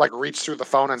 Probably would have like reached through the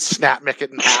phone and snapped Mickey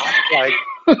in half. Like.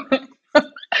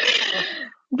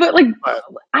 But like,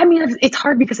 I mean, it's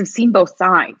hard because I've seen both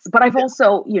sides, but I've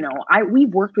also,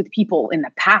 we've worked with people in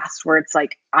the past where it's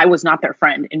like, I was not their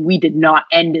friend and we did not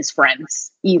end as friends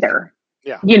either.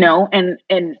 Yeah. And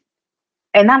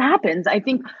that happens. I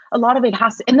think a lot of it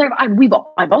has to, and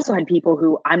I've also had people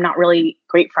who I'm not really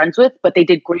great friends with, but they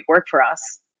did great work for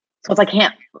us. So it's like, I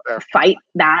can't fight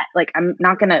that. Like, I'm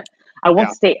not going to, I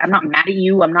won't say, I'm not mad at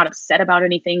you. I'm not upset about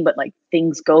anything, but like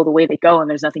things go the way they go and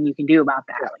there's nothing you can do about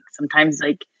that. Like sometimes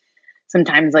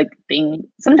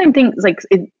things like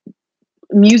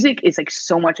music is like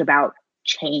so much about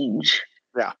change.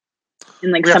 Yeah.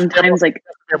 And like sometimes like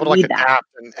able to like adapt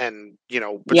and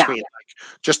between like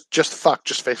just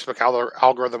Facebook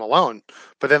algorithm alone.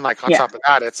 But then like on top of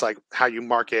that, it's like how you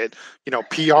market,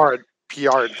 PR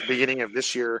at the beginning of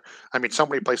this year. I mean, so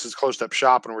many places closed up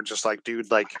shop and we're just like, dude,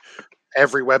 like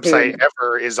every website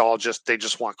ever is all they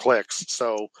just want clicks.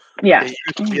 So it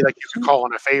used to be like you could call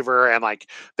on a favor and like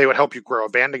they would help you grow a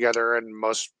band together, and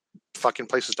most fucking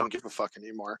places don't give a fuck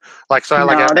anymore. Like so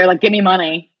they're like, give me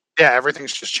money. Yeah,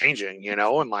 everything's just changing,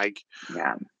 and like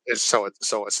it's so it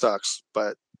sucks.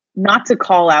 But not to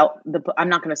call out I'm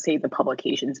not going to say the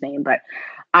publication's name, but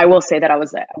I will say that I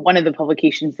was one of the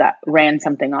publications that ran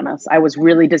something on us. I was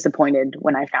really disappointed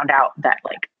when I found out that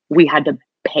like we had to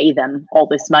pay them all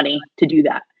this money to do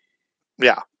that.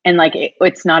 Yeah. And like,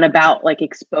 it's not about like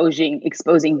exposing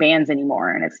bands anymore.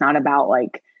 And it's not about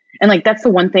like, and like, that's the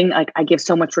one thing, like I give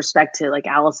so much respect to like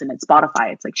Allison at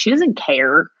Spotify. It's like, she doesn't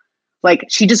care. Like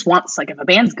she just wants, like, if a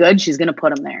band's good, she's going to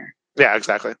put them there. Yeah,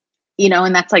 exactly.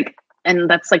 And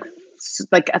that's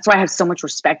why I have so much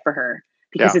respect for her,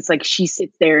 because it's like, she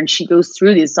sits there and she goes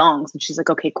through these songs and she's like,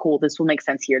 okay, cool. This will make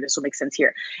sense here. This will make sense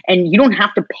here. And you don't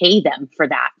have to pay them for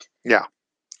that. Yeah.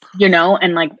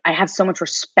 And like, I have so much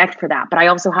respect for that, but I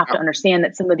also have to understand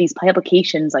that some of these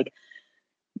publications, like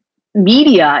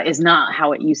media is not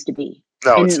how it used to be.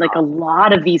 No, and like a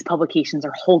lot of these publications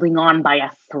are holding on by a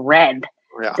thread.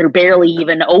 Yeah. They're barely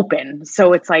even open.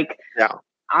 So it's like,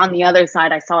 on the other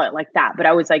side, I saw it like that, but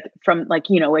I was like, from like,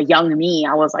 a young me,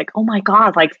 I was like, oh my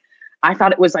God, like I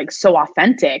thought it was like so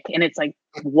authentic, and it's like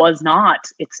was not.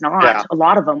 It's not. Yeah. A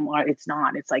lot of them are. It's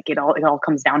not. It's like it all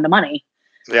comes down to money.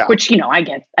 Yeah. Which, you know, I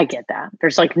get that.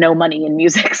 There's like no money in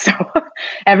music, so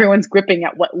everyone's gripping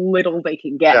at what little they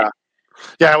can get. Yeah.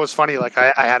 Yeah, it was funny. Like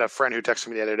I had a friend who texted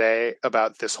me the other day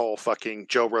about this whole fucking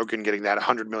Joe Rogan getting that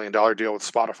 $100 million deal with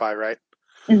Spotify, right?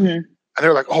 Mm-hmm. And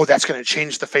they're like, "Oh, that's going to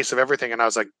change the face of everything." And I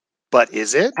was like, "But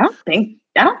is it?" I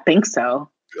don't think so.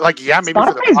 Like, yeah, maybe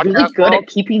Spotify for the is really podcast good world. at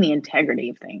keeping the integrity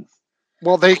of things.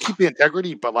 Well, they keep the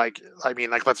integrity, but like, I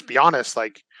mean, like, let's be honest.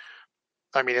 Like,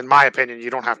 I mean, in my opinion, you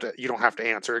don't have to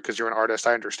answer it because you're an artist.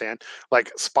 I understand.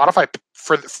 Like, Spotify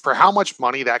for how much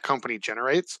money that company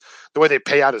generates, the way they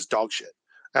pay out is dog shit.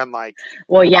 And like,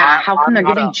 well, yeah, how come they're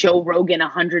not giving Joe Rogan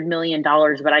 $100 million,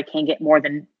 but I can't get more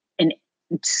than an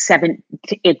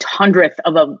 7/100th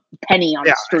of a penny on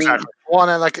a stream? Exactly. Well,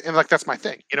 and like that's my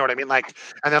thing. You know what I mean? Like,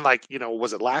 and then like, you know,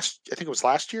 was it last? I think it was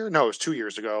last year. No, it was 2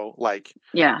 years ago. Like,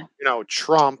 Yeah, you know,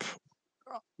 Trump,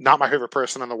 not my favorite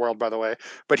person in the world, by the way,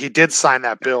 but he did sign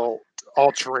that bill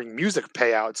altering music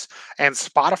payouts, and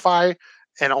Spotify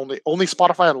and only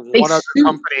Spotify and one other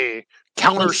company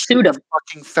countersued the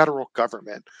fucking federal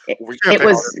government. It was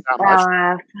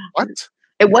what?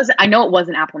 It wasn't. I know it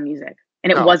wasn't Apple Music,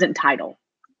 and it wasn't Tidal.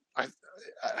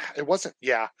 It wasn't.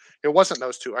 Yeah, it wasn't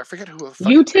those two. I forget who.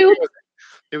 YouTube.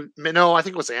 No, I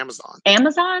think it was Amazon.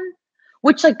 Amazon.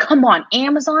 Which, like, come on,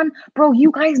 Amazon, bro,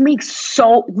 you guys make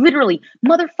so literally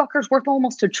motherfuckers worth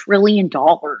almost $1 trillion.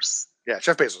 Yeah,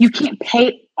 Jeff Bezos. You can't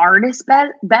pay artists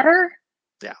better.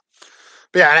 Yeah,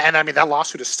 but yeah, and I mean that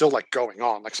lawsuit is still like going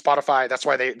on. Like Spotify, that's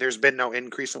why there's been no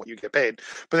increase in what you get paid,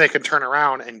 but they can turn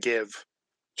around and give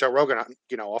Joe Rogan,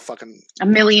 you know, a fucking $1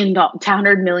 million,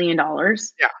 $200 million.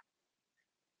 Yeah,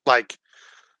 like.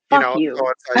 Fuck you know,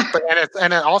 so it's like,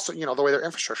 and it also, you know, the way their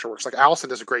infrastructure works. Like Allison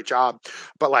does a great job,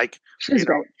 but like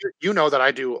you know that I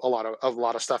do a lot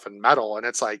of stuff in metal, and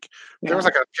it's like there was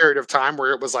like a period of time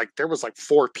where it was like there was like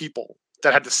 4 people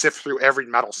that had to sift through every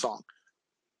metal song.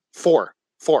 4.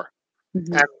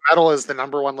 Mm-hmm. And metal is the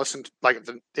number one listened. Like it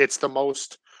has the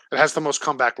most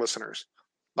comeback listeners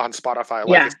on Spotify.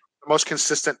 Like it's the most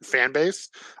consistent fan base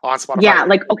on Spotify. Yeah,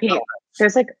 like okay,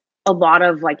 there's like a lot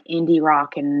of like indie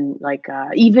rock and like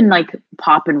even like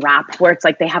pop and rap where it's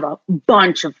like they have a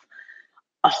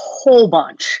whole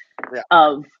bunch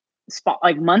of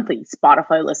like monthly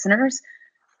Spotify listeners,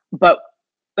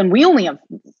 and we only have,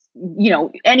 you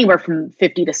know, anywhere from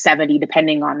 50 to 70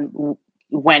 depending on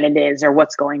when it is or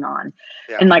what's going on.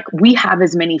 And like we have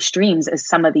as many streams as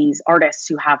some of these artists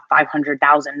who have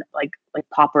 500,000 like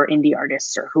pop or indie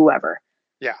artists or whoever.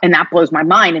 And that blows my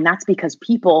mind, and that's because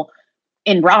people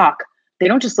in rock, they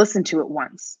don't just listen to it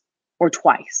once or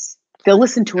twice. They'll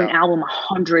listen to an album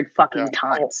 100 fucking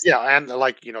times. And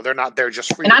like, you know, they're not there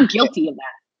just for and I'm guilty of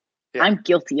that. I'm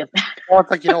guilty of that. Well,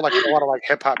 it's like, you know, like a lot of like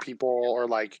hip hop people or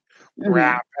like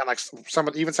rap and like some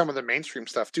of the mainstream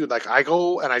stuff, dude. Like I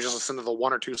go and I just listen to the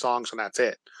 1 or 2 songs and that's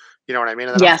it. You know what I mean?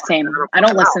 And then same. I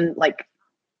don't listen like.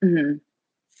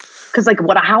 Because like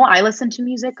how I listen to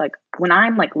music, like when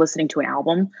I'm like listening to an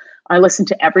album, I listen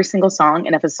to every single song,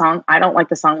 and if I don't like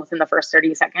the song within the first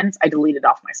 30 seconds, I delete it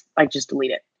off I just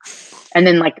delete it. And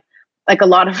then like a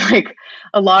lot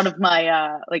of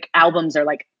my like albums are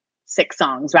like 6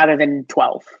 songs rather than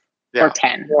 12 or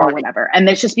 10 or whatever. And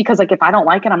it's just because like if I don't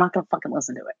like it, I'm not gonna fucking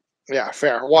listen to it. Yeah,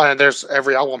 fair. Well, and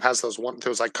every album has those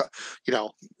like, you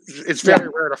know, it's very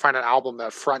rare to find an album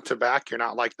that front to back you're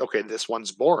not like, okay, this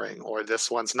one's boring or this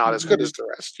one's not as good as the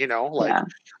rest, you know? Like I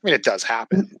mean it does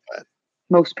happen, but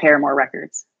most Paramore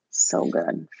records, so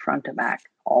good, front to back,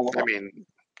 all of them. I mean,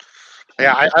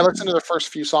 yeah, I listened to the first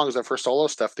few songs of her solo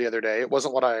stuff the other day. It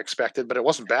wasn't what I expected, but it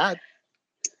wasn't bad.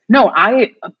 No,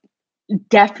 I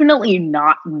definitely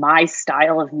not my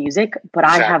style of music, but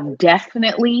I have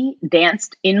definitely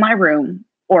danced in my room,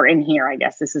 or in here, I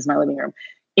guess this is my living room,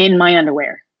 in my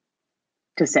underwear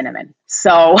to Cinnamon.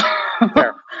 So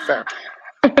fair.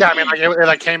 Yeah, I mean, like it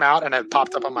like came out and it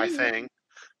popped up on my thing.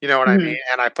 You know what I mean?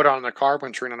 And I put it on in the car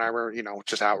when Trina and I were, you know,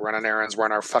 just out running errands,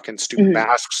 wearing our fucking stupid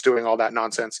masks, doing all that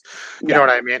nonsense. You know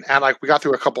what I mean? And like we got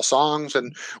through a couple songs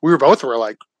and we were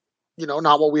like, you know,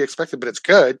 not what we expected, but it's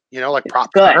good. You know, like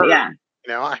prop good, her, yeah.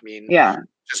 You know, I mean,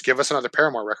 just give us another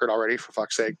Paramore record already, for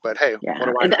fuck's sake. But hey, what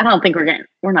do I know? I don't think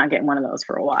we're not getting one of those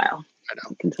for a while. I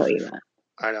know. I can tell you that.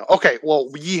 I know. Okay,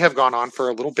 well, we have gone on for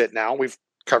a little bit now. We've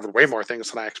covered way more things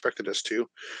than I expected us to.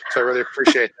 So I really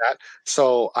appreciate that.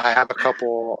 So I have a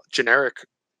couple generic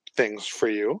things for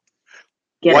you.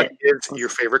 What is your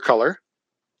favorite color?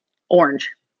 Orange.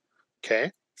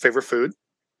 Okay. Favorite food?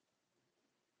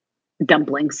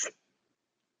 Dumplings.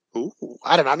 Ooh,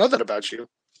 I did not know that about you.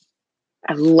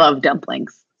 I love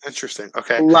dumplings. Interesting.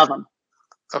 Okay. Love them.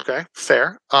 Okay.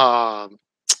 Fair.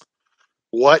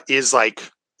 What is like,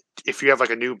 if you have like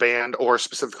a new band or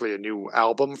specifically a new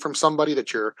album from somebody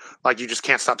that you're like, you just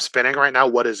can't stop spinning right now?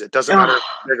 What is it? Doesn't matter,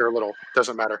 big or little.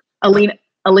 Doesn't matter. Alina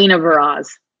Baraz.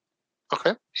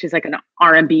 Okay. She's like an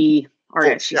R&B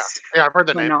artist. Cool. Yeah, I've heard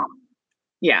the name.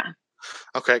 Yeah.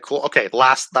 Okay, cool. Okay,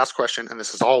 last question, and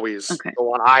this is always the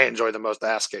one I enjoy the most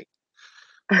asking.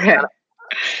 Okay.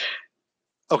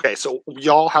 Okay, so we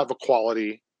all have a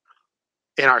quality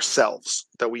in ourselves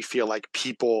that we feel like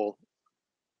people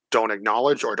don't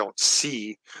acknowledge or don't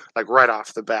see, like right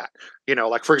off the bat. You know,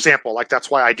 like for example, like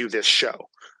that's why I do this show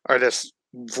or this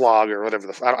vlog or whatever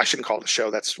I shouldn't call it a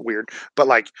show, that's weird, but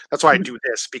like that's why I do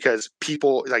this, because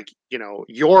people like, you know,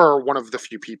 you're one of the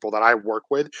few people that I work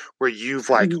with where you've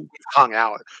like hung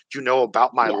out, you know,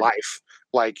 about my life,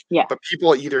 like, but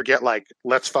people either get like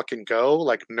let's fucking go,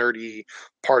 like nerdy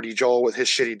party Joel with his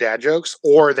shitty dad jokes,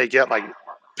 or they get like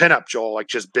pinup Joel, like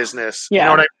just business. You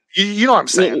know what you know what I'm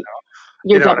saying though?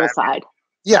 Your double side.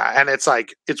 Yeah, and it's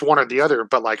like it's one or the other,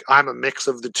 but like I'm a mix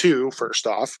of the two, first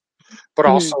off, but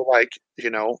also like,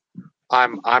 you know,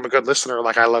 I'm a good listener,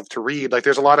 like I love to read, like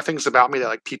there's a lot of things about me that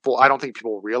like people, I don't think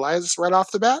people realize right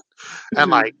off the bat, and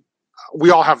like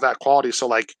we all have that quality. So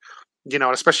like, you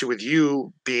know, especially with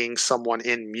you being someone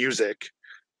in music,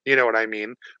 you know what I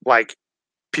mean, like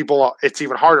people, it's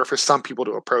even harder for some people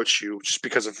to approach you just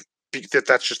because of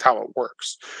that's just how it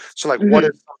works. So like what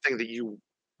is something that you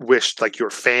wish like your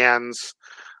fans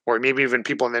or maybe even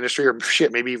people in the industry or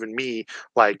shit, maybe even me,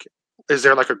 like is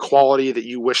there like a quality that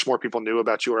you wish more people knew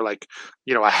about you, or like,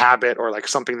 you know, a habit or like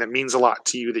something that means a lot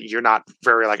to you that you're not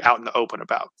very like out in the open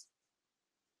about?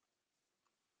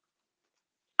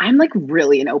 I'm like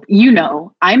really an open, you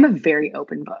know, I'm a very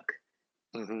open book.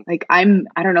 Like I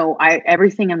don't know,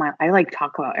 everything in my, I like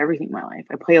talk about everything in my life.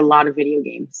 I play a lot of video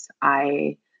games.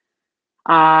 I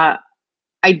guess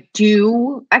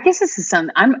this is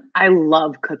something I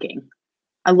love cooking.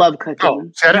 I love cooking. Oh,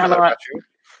 see, I didn't know that about you.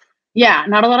 Yeah,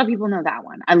 not a lot of people know that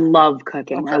one. I love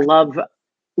cooking. Okay. I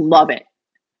love it.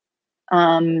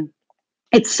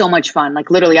 It's so much fun. Like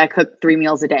literally, I cook 3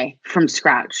 meals a day from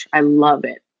scratch. I love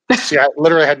it. See, I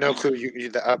literally had no clue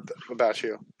about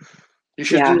you. You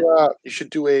should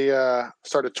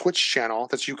start a Twitch channel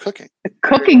that's you cooking. A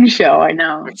cooking show. I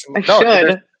know. I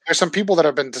should. There's some people that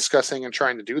have been discussing and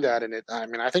trying to do that, and I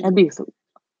mean, I think that'd be cool.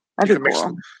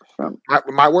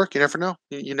 Might work. You never know.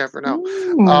 You never know.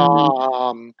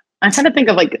 I'm trying to think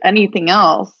of like anything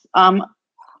else.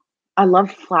 I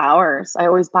love flowers. I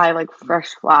always buy like fresh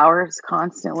flowers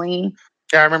constantly.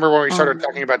 Yeah, I remember when we started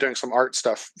talking about doing some art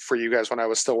stuff for you guys when I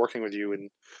was still working with you,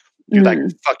 and you like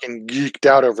fucking geeked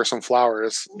out over some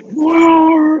flowers.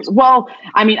 Well,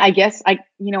 I mean, I guess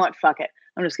you know what? Fuck it.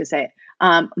 I'm just gonna say it.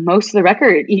 Most of the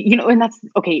record, you know, and that's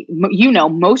okay. You know,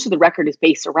 most of the record is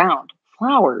based around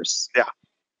flowers. Yeah.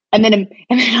 And then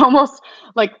almost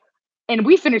like, and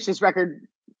we finished this record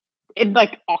in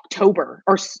like October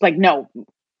or like, no,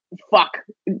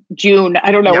 June.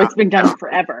 I don't know. Yeah. It's been done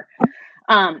forever.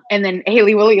 And then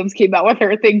Hayley Williams came out with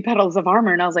her thing, Petals of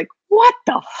Armor. And I was like, what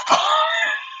the fuck?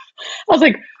 I was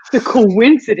like, the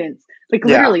coincidence, like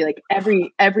literally like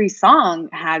every song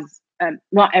has,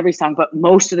 not every song, but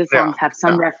most of the songs have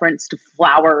some reference to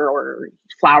flower or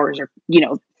flowers or, you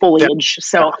know, foliage. Yeah.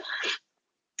 So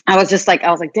I was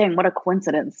like, dang, what a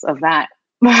coincidence of that.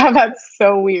 That's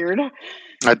so weird.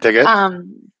 I dig it.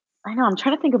 I know. I'm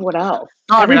trying to think of what else.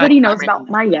 Everybody knows about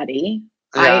my Yeti.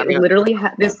 Yeah, literally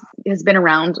this has been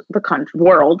around the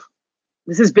world.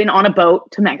 This has been on a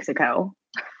boat to Mexico.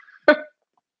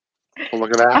 Well,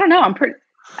 look at that. I don't know.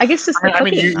 I guess just I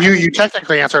mean, you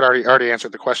technically already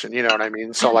answered the question. You know what I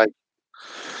mean? So like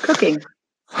cooking.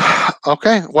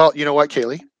 Okay. Well, you know what,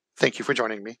 Kaylee? Thank you for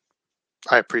joining me.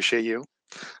 I appreciate you.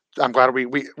 I'm glad we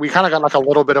kind of got like a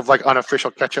little bit of like unofficial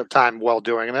catch up time while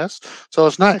doing this, so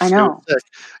it's nice. I know.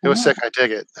 It was sick. I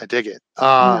dig it. I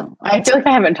feel like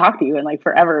I haven't talked to you in like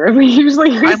forever. We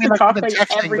usually talk like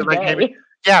every day.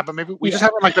 But maybe we just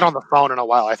haven't like been on the phone in a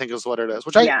while, I think is what it is.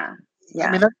 Which I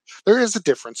mean, there is a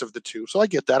difference of the two, so I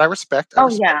get that. I respect.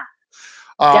 Yeah,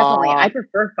 definitely. I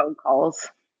prefer phone calls.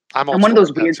 I'm one of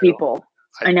those weird people.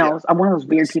 I know. Yeah. I'm one of those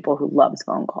weird people who loves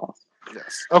phone calls.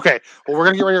 Yes. Okay. Well, we're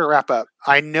going to get ready to wrap up.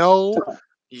 I know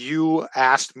you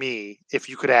asked me if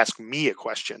you could ask me a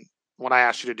question when I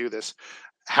asked you to do this.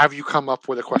 Have you come up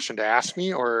with a question to ask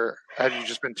me, or have you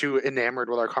just been too enamored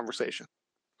with our conversation?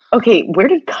 Okay. Where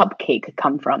did Cupcake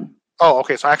come from? Oh,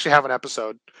 okay. So I actually have an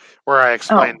episode where I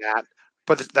explain that,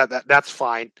 but that's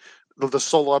fine. The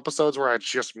solo episodes where it's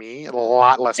just me, a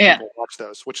lot less people watch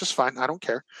those, which is fine. I don't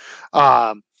care.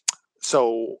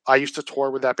 so I used to tour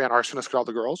with that band, Arsonist Got All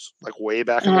the Girls, like way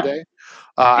back in the Uh-huh. day.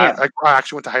 Yeah. I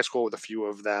actually went to high school with a few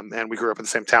of them, and we grew up in the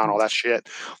same town, all that shit.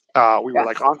 We were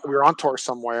Yeah. we were on tour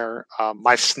somewhere.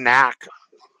 My snack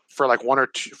for like one or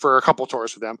two for a couple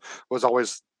tours with them was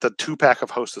always the 2-pack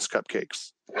of Hostess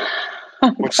cupcakes.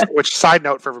 Which side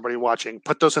note for everybody watching,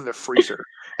 put those in the freezer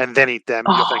and then eat them.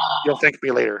 You'll thank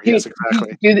me later. Do, Yes,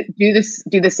 exactly.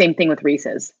 do the same thing with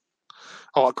Reese's.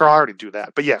 Oh, girl, I already do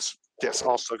that. But yes,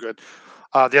 also good.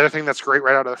 The other thing that's great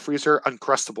right out of the freezer,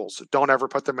 Uncrustables. Don't ever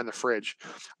put them in the fridge.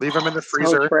 Leave them in the So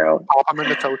freezer. true. Pop them in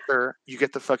the toaster. You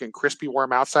get the fucking crispy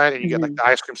warm outside, and you get like Mhm. the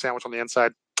ice cream sandwich on the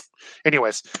inside.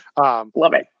 Anyways,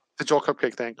 Love it. the Joel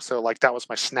cupcake thing. So like that was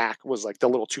my snack. Was like the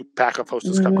little 2-pack of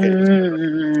Hostess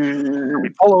cupcakes. We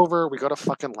Mm. pull over. We go to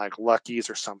fucking like Lucky's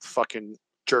or some fucking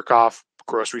jerk off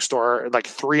grocery store at like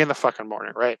 3 in the fucking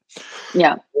morning, right?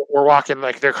 Yeah. We're walking,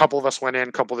 like there, a couple of us went in,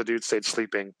 a couple of the dudes stayed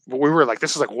sleeping. But we were like,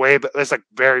 this is like this like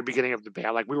very beginning of the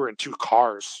band. Like we were in 2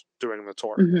 cars doing the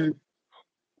tour, Mhm.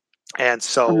 and Oh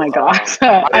so my gosh.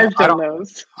 I I've done don't,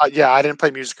 those. yeah, I didn't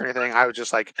play music or anything. I was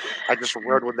just like, I just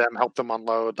rode with them, helped them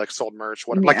unload, like sold merch,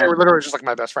 whatever. Like they Yeah. were literally just like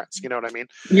my best friends. You know what I mean?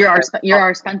 You're And,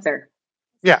 our Spencer.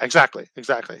 yeah, exactly.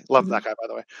 Love that guy, by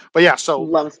the way. But yeah,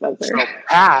 Love Spencer. so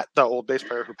Pat, the old bass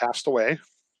player who passed away,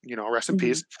 rest in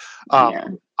peace. Yeah.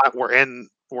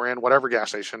 We're in whatever gas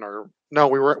station, or no,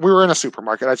 we were in a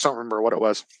supermarket. I just don't remember what it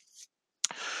was.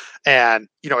 And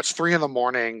it's 3 in the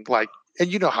morning, like,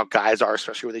 and you know how guys are,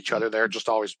 especially with each other. They're just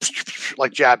always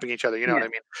like jabbing each other. You know what I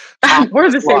mean? Top We're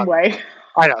of the his same lungs. way.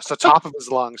 I know. So top of his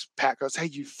lungs, Pat goes, "Hey,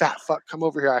 you fat fuck, come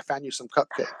over here. I found you some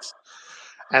cupcakes."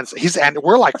 And so and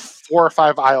we're like 4 or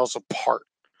 5 aisles apart.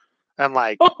 And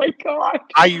like, Oh my god.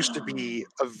 I used to be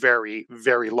a very,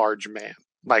 very large man.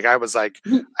 Like I was like,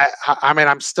 I mean,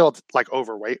 I'm still like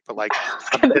overweight, but like, I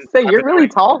was gonna say you're really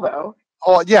tall though.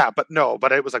 oh yeah, but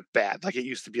it was like bad. Like it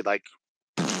used to be like.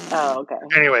 Oh, okay.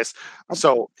 Anyways,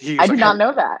 so I did not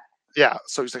know that. Yeah,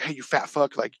 so he's like, "Hey, you fat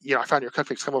fuck! Like, I found your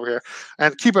cupcakes. Come over here."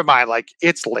 And keep in mind, like,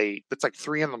 it's late. It's like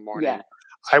 3 in the morning. Yeah.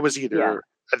 I was either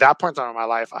at that point in my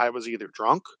life, I was either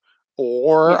drunk,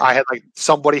 or I had like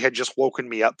somebody had just woken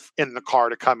me up in the car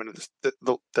to come into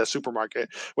the supermarket,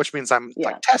 which means I'm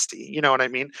like testy. You know what I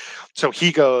mean? So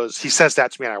he says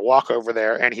that to me, and I walk over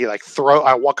there, and he like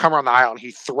come around the aisle, and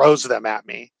he throws them at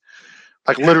me,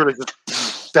 like literally just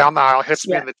down the aisle, hits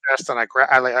me in the chest, and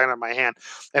I lay it in my hand,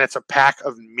 and it's a pack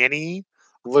of mini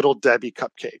Little Debbie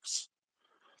cupcakes.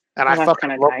 And I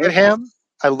fucking look at him.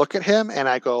 I look at him and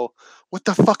I go, "What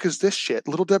the fuck is this shit?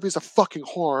 Little Debbie's a fucking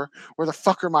whore. Where the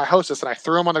fuck are my hostess?" And I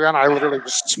threw him on the ground. And I literally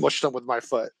just smushed him with my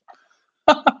foot.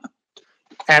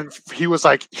 And he was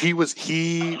like,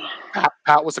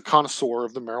 Pat was a connoisseur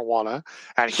of the marijuana,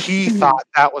 and he thought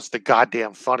that was the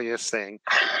goddamn funniest thing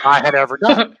I had ever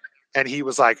done. And he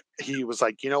was like,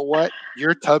 "You know what?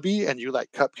 You're Tubby and you like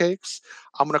cupcakes.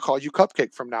 I'm gonna call you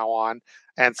Cupcake from now on."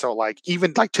 And so, like,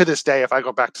 even like to this day, if I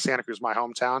go back to Santa Cruz, my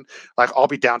hometown, like I'll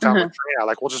be downtown with Trina,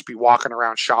 like we'll just be walking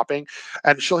around shopping,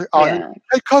 and she'll, "Hey,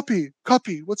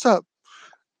 Cuppy, what's up?"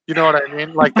 You know what I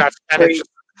mean? Like that's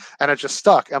and it just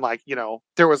stuck. And like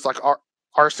there was like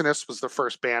Arsonist was the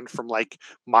first band from like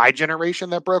my generation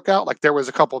that broke out. Like there was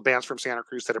a couple of bands from Santa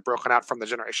Cruz that had broken out from the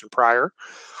generation prior.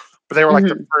 But they were like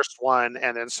the first one,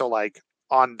 and then so like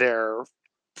on their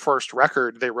first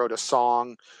record, they wrote a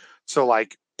song. So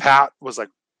like Pat was like,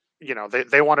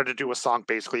 they wanted to do a song.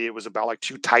 Basically, it was about like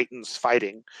 2 titans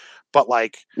fighting, but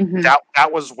like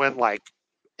that was when like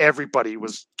everybody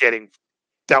was getting.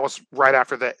 That was right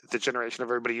after the generation of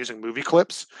everybody using movie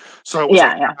clips. So it was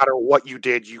like, no matter what you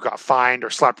did, you got fined or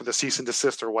slapped with a cease and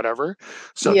desist or whatever.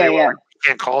 So they were like, you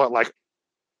can't call it like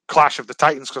Clash of the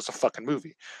Titans because it's a fucking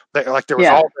movie. There was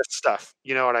all this stuff.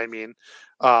 You know what I mean?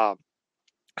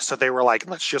 So they were like,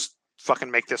 let's just fucking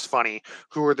make this funny.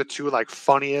 Who are the 2 like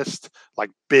funniest, like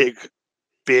big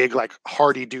like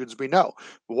hardy dudes we know?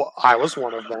 Well, I was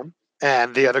one of them,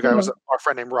 and the other guy was our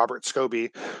friend named Robert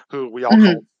Scobie, who we all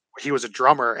called. He was a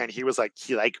drummer, and he was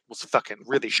fucking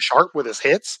really sharp with his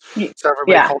hits. So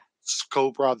everybody called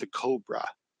Scobra the Cobra.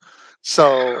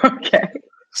 So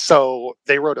So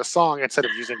they wrote a song instead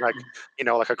of using like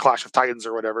like a Clash of Titans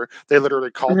or whatever. They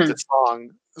literally called the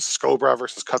song "Scobra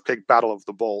versus Cupcake Battle of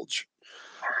the Bulge."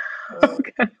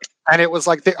 And it was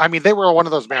like they were one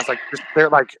of those bands like they're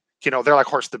like they're like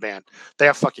Horse the Band. They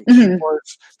have fucking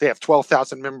keyboards. They have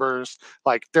 12,000 members.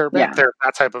 Like they're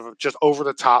that type of just over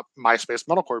the top MySpace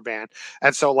metalcore band.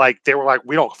 And so like they were like,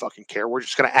 we don't fucking care. We're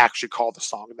just gonna actually call the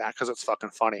song that because it's fucking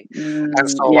funny. And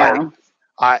so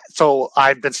so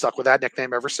I've been stuck with that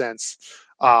nickname ever since.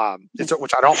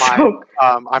 Which I don't mind.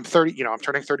 I'm 30. I'm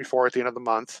turning 34 at the end of the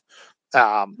month.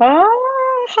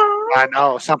 I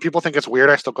know some people think it's weird.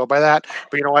 I still go by that,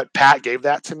 but you know what? Pat gave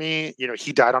that to me. You know,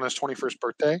 he died on his 21st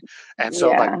birthday, and so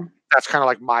like Yeah. that's kind of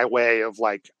like my way of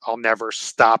like I'll never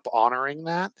stop honoring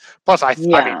that. Plus, I mean,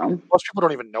 Yeah. most people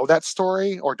don't even know that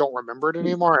story or don't remember it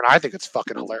anymore, and I think it's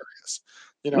fucking hilarious.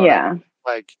 You know what I mean?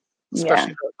 Yeah. Like, Yeah.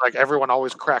 especially like everyone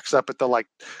always cracks up at the like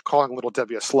calling little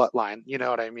Debbie a slut line. You know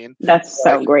what I mean? That's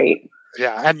Like, so great.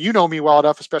 yeah, and you know me well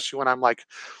enough, especially when I'm like,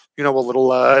 you know, a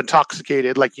little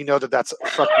intoxicated. Like, you know that that's a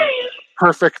fucking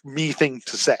perfect me thing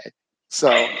to say. So,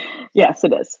 Yes,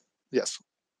 it is. yes.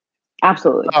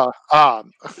 Absolutely. Uh,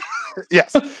 um,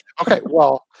 yes. Okay.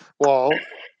 Well,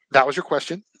 that was your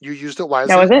question. You used it That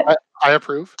wisely. was it. I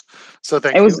approve. So It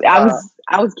thank you. was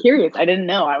I was curious. I didn't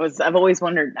know. I've always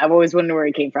wondered. I've always wondered where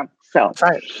it came from. So All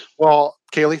right. Well,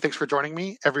 Kaylee, thanks for joining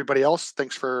me. Everybody else,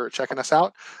 thanks for checking us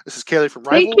out. This is Kaylee from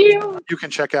thank Rivals. you. You can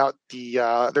check out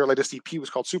their latest EP was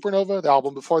called Supernova. The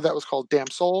album before that was called Damn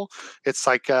Soul. It's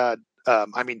like I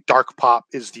mean, dark pop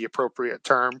is the appropriate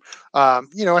term.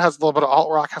 You know, it has a little bit of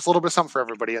alt rock, has a little bit of something for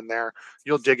everybody in there.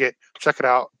 You'll dig it. Check it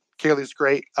out. Kaylee's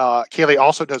great. Kaylee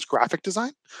also does graphic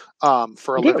design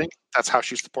for a I do. living. That's how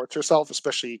she supports herself,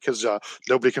 especially because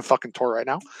nobody can fucking tour right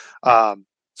now.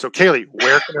 So Kaylee,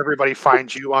 where can everybody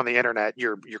find you on the internet?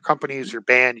 Your companies, your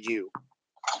band, you.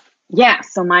 Yeah.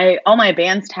 So all my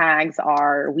band's tags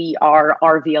are we are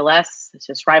RVLS. It's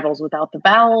just Rivals without the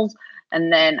vowels.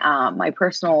 And then my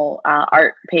personal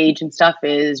art page and stuff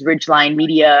is Ridgeline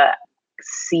Media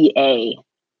CA.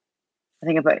 I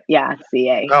think about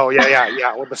CA. Oh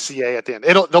yeah, with the CA at the end.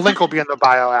 The link will be in the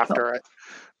bio after it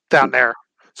down there.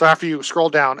 So after you scroll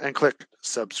down and click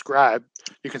subscribe,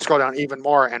 you can scroll down even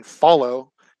more and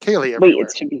follow Kaylee Wait, everywhere.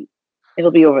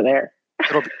 it'll be over there.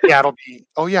 It'll be.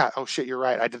 Oh yeah. Oh shit, you're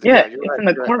right. I did. Yeah, You're it's right. in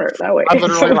the corner that way. I'm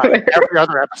literally like every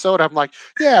other episode. I'm like,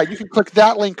 yeah, you can click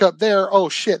that link up there. Oh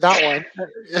shit, that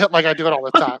one. Like I do it all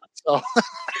the time. So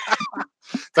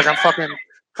it's like I'm fucking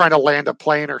trying to land a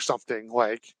plane or something.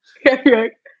 Like,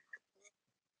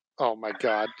 oh my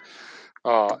god.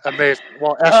 Oh, amazing.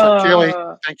 Well, Esther,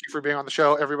 Kaylee, thank you for being on the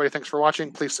show. Everybody, thanks for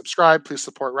watching. Please subscribe. Please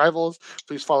support Rivals.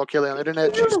 Please follow Kaylee on the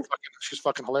internet. She's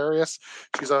fucking hilarious.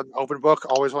 She's an open book,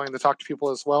 always willing to talk to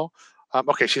people as well.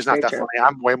 Okay, she's not that funny.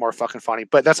 I'm way more fucking funny,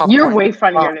 but that's not the You're point. way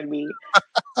funnier than me.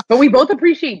 But we both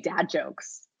appreciate dad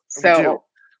jokes. So we do,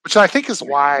 which I think is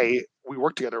why we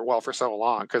worked together well for so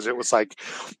long, because it was like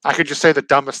I could just say the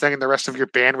dumbest thing and the rest of your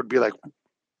band would be like,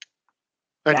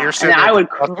 and you're sitting and there I would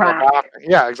cry.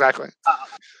 Yeah, exactly.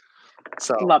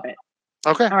 So love it.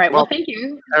 Okay. All right. Well, thank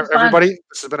you. Everybody,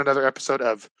 this has been another episode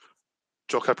of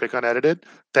Joe Cupcake Unedited.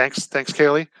 Thanks,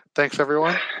 Kaylee. Thanks,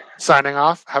 everyone. Signing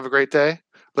off. Have a great day.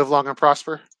 Live long and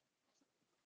prosper.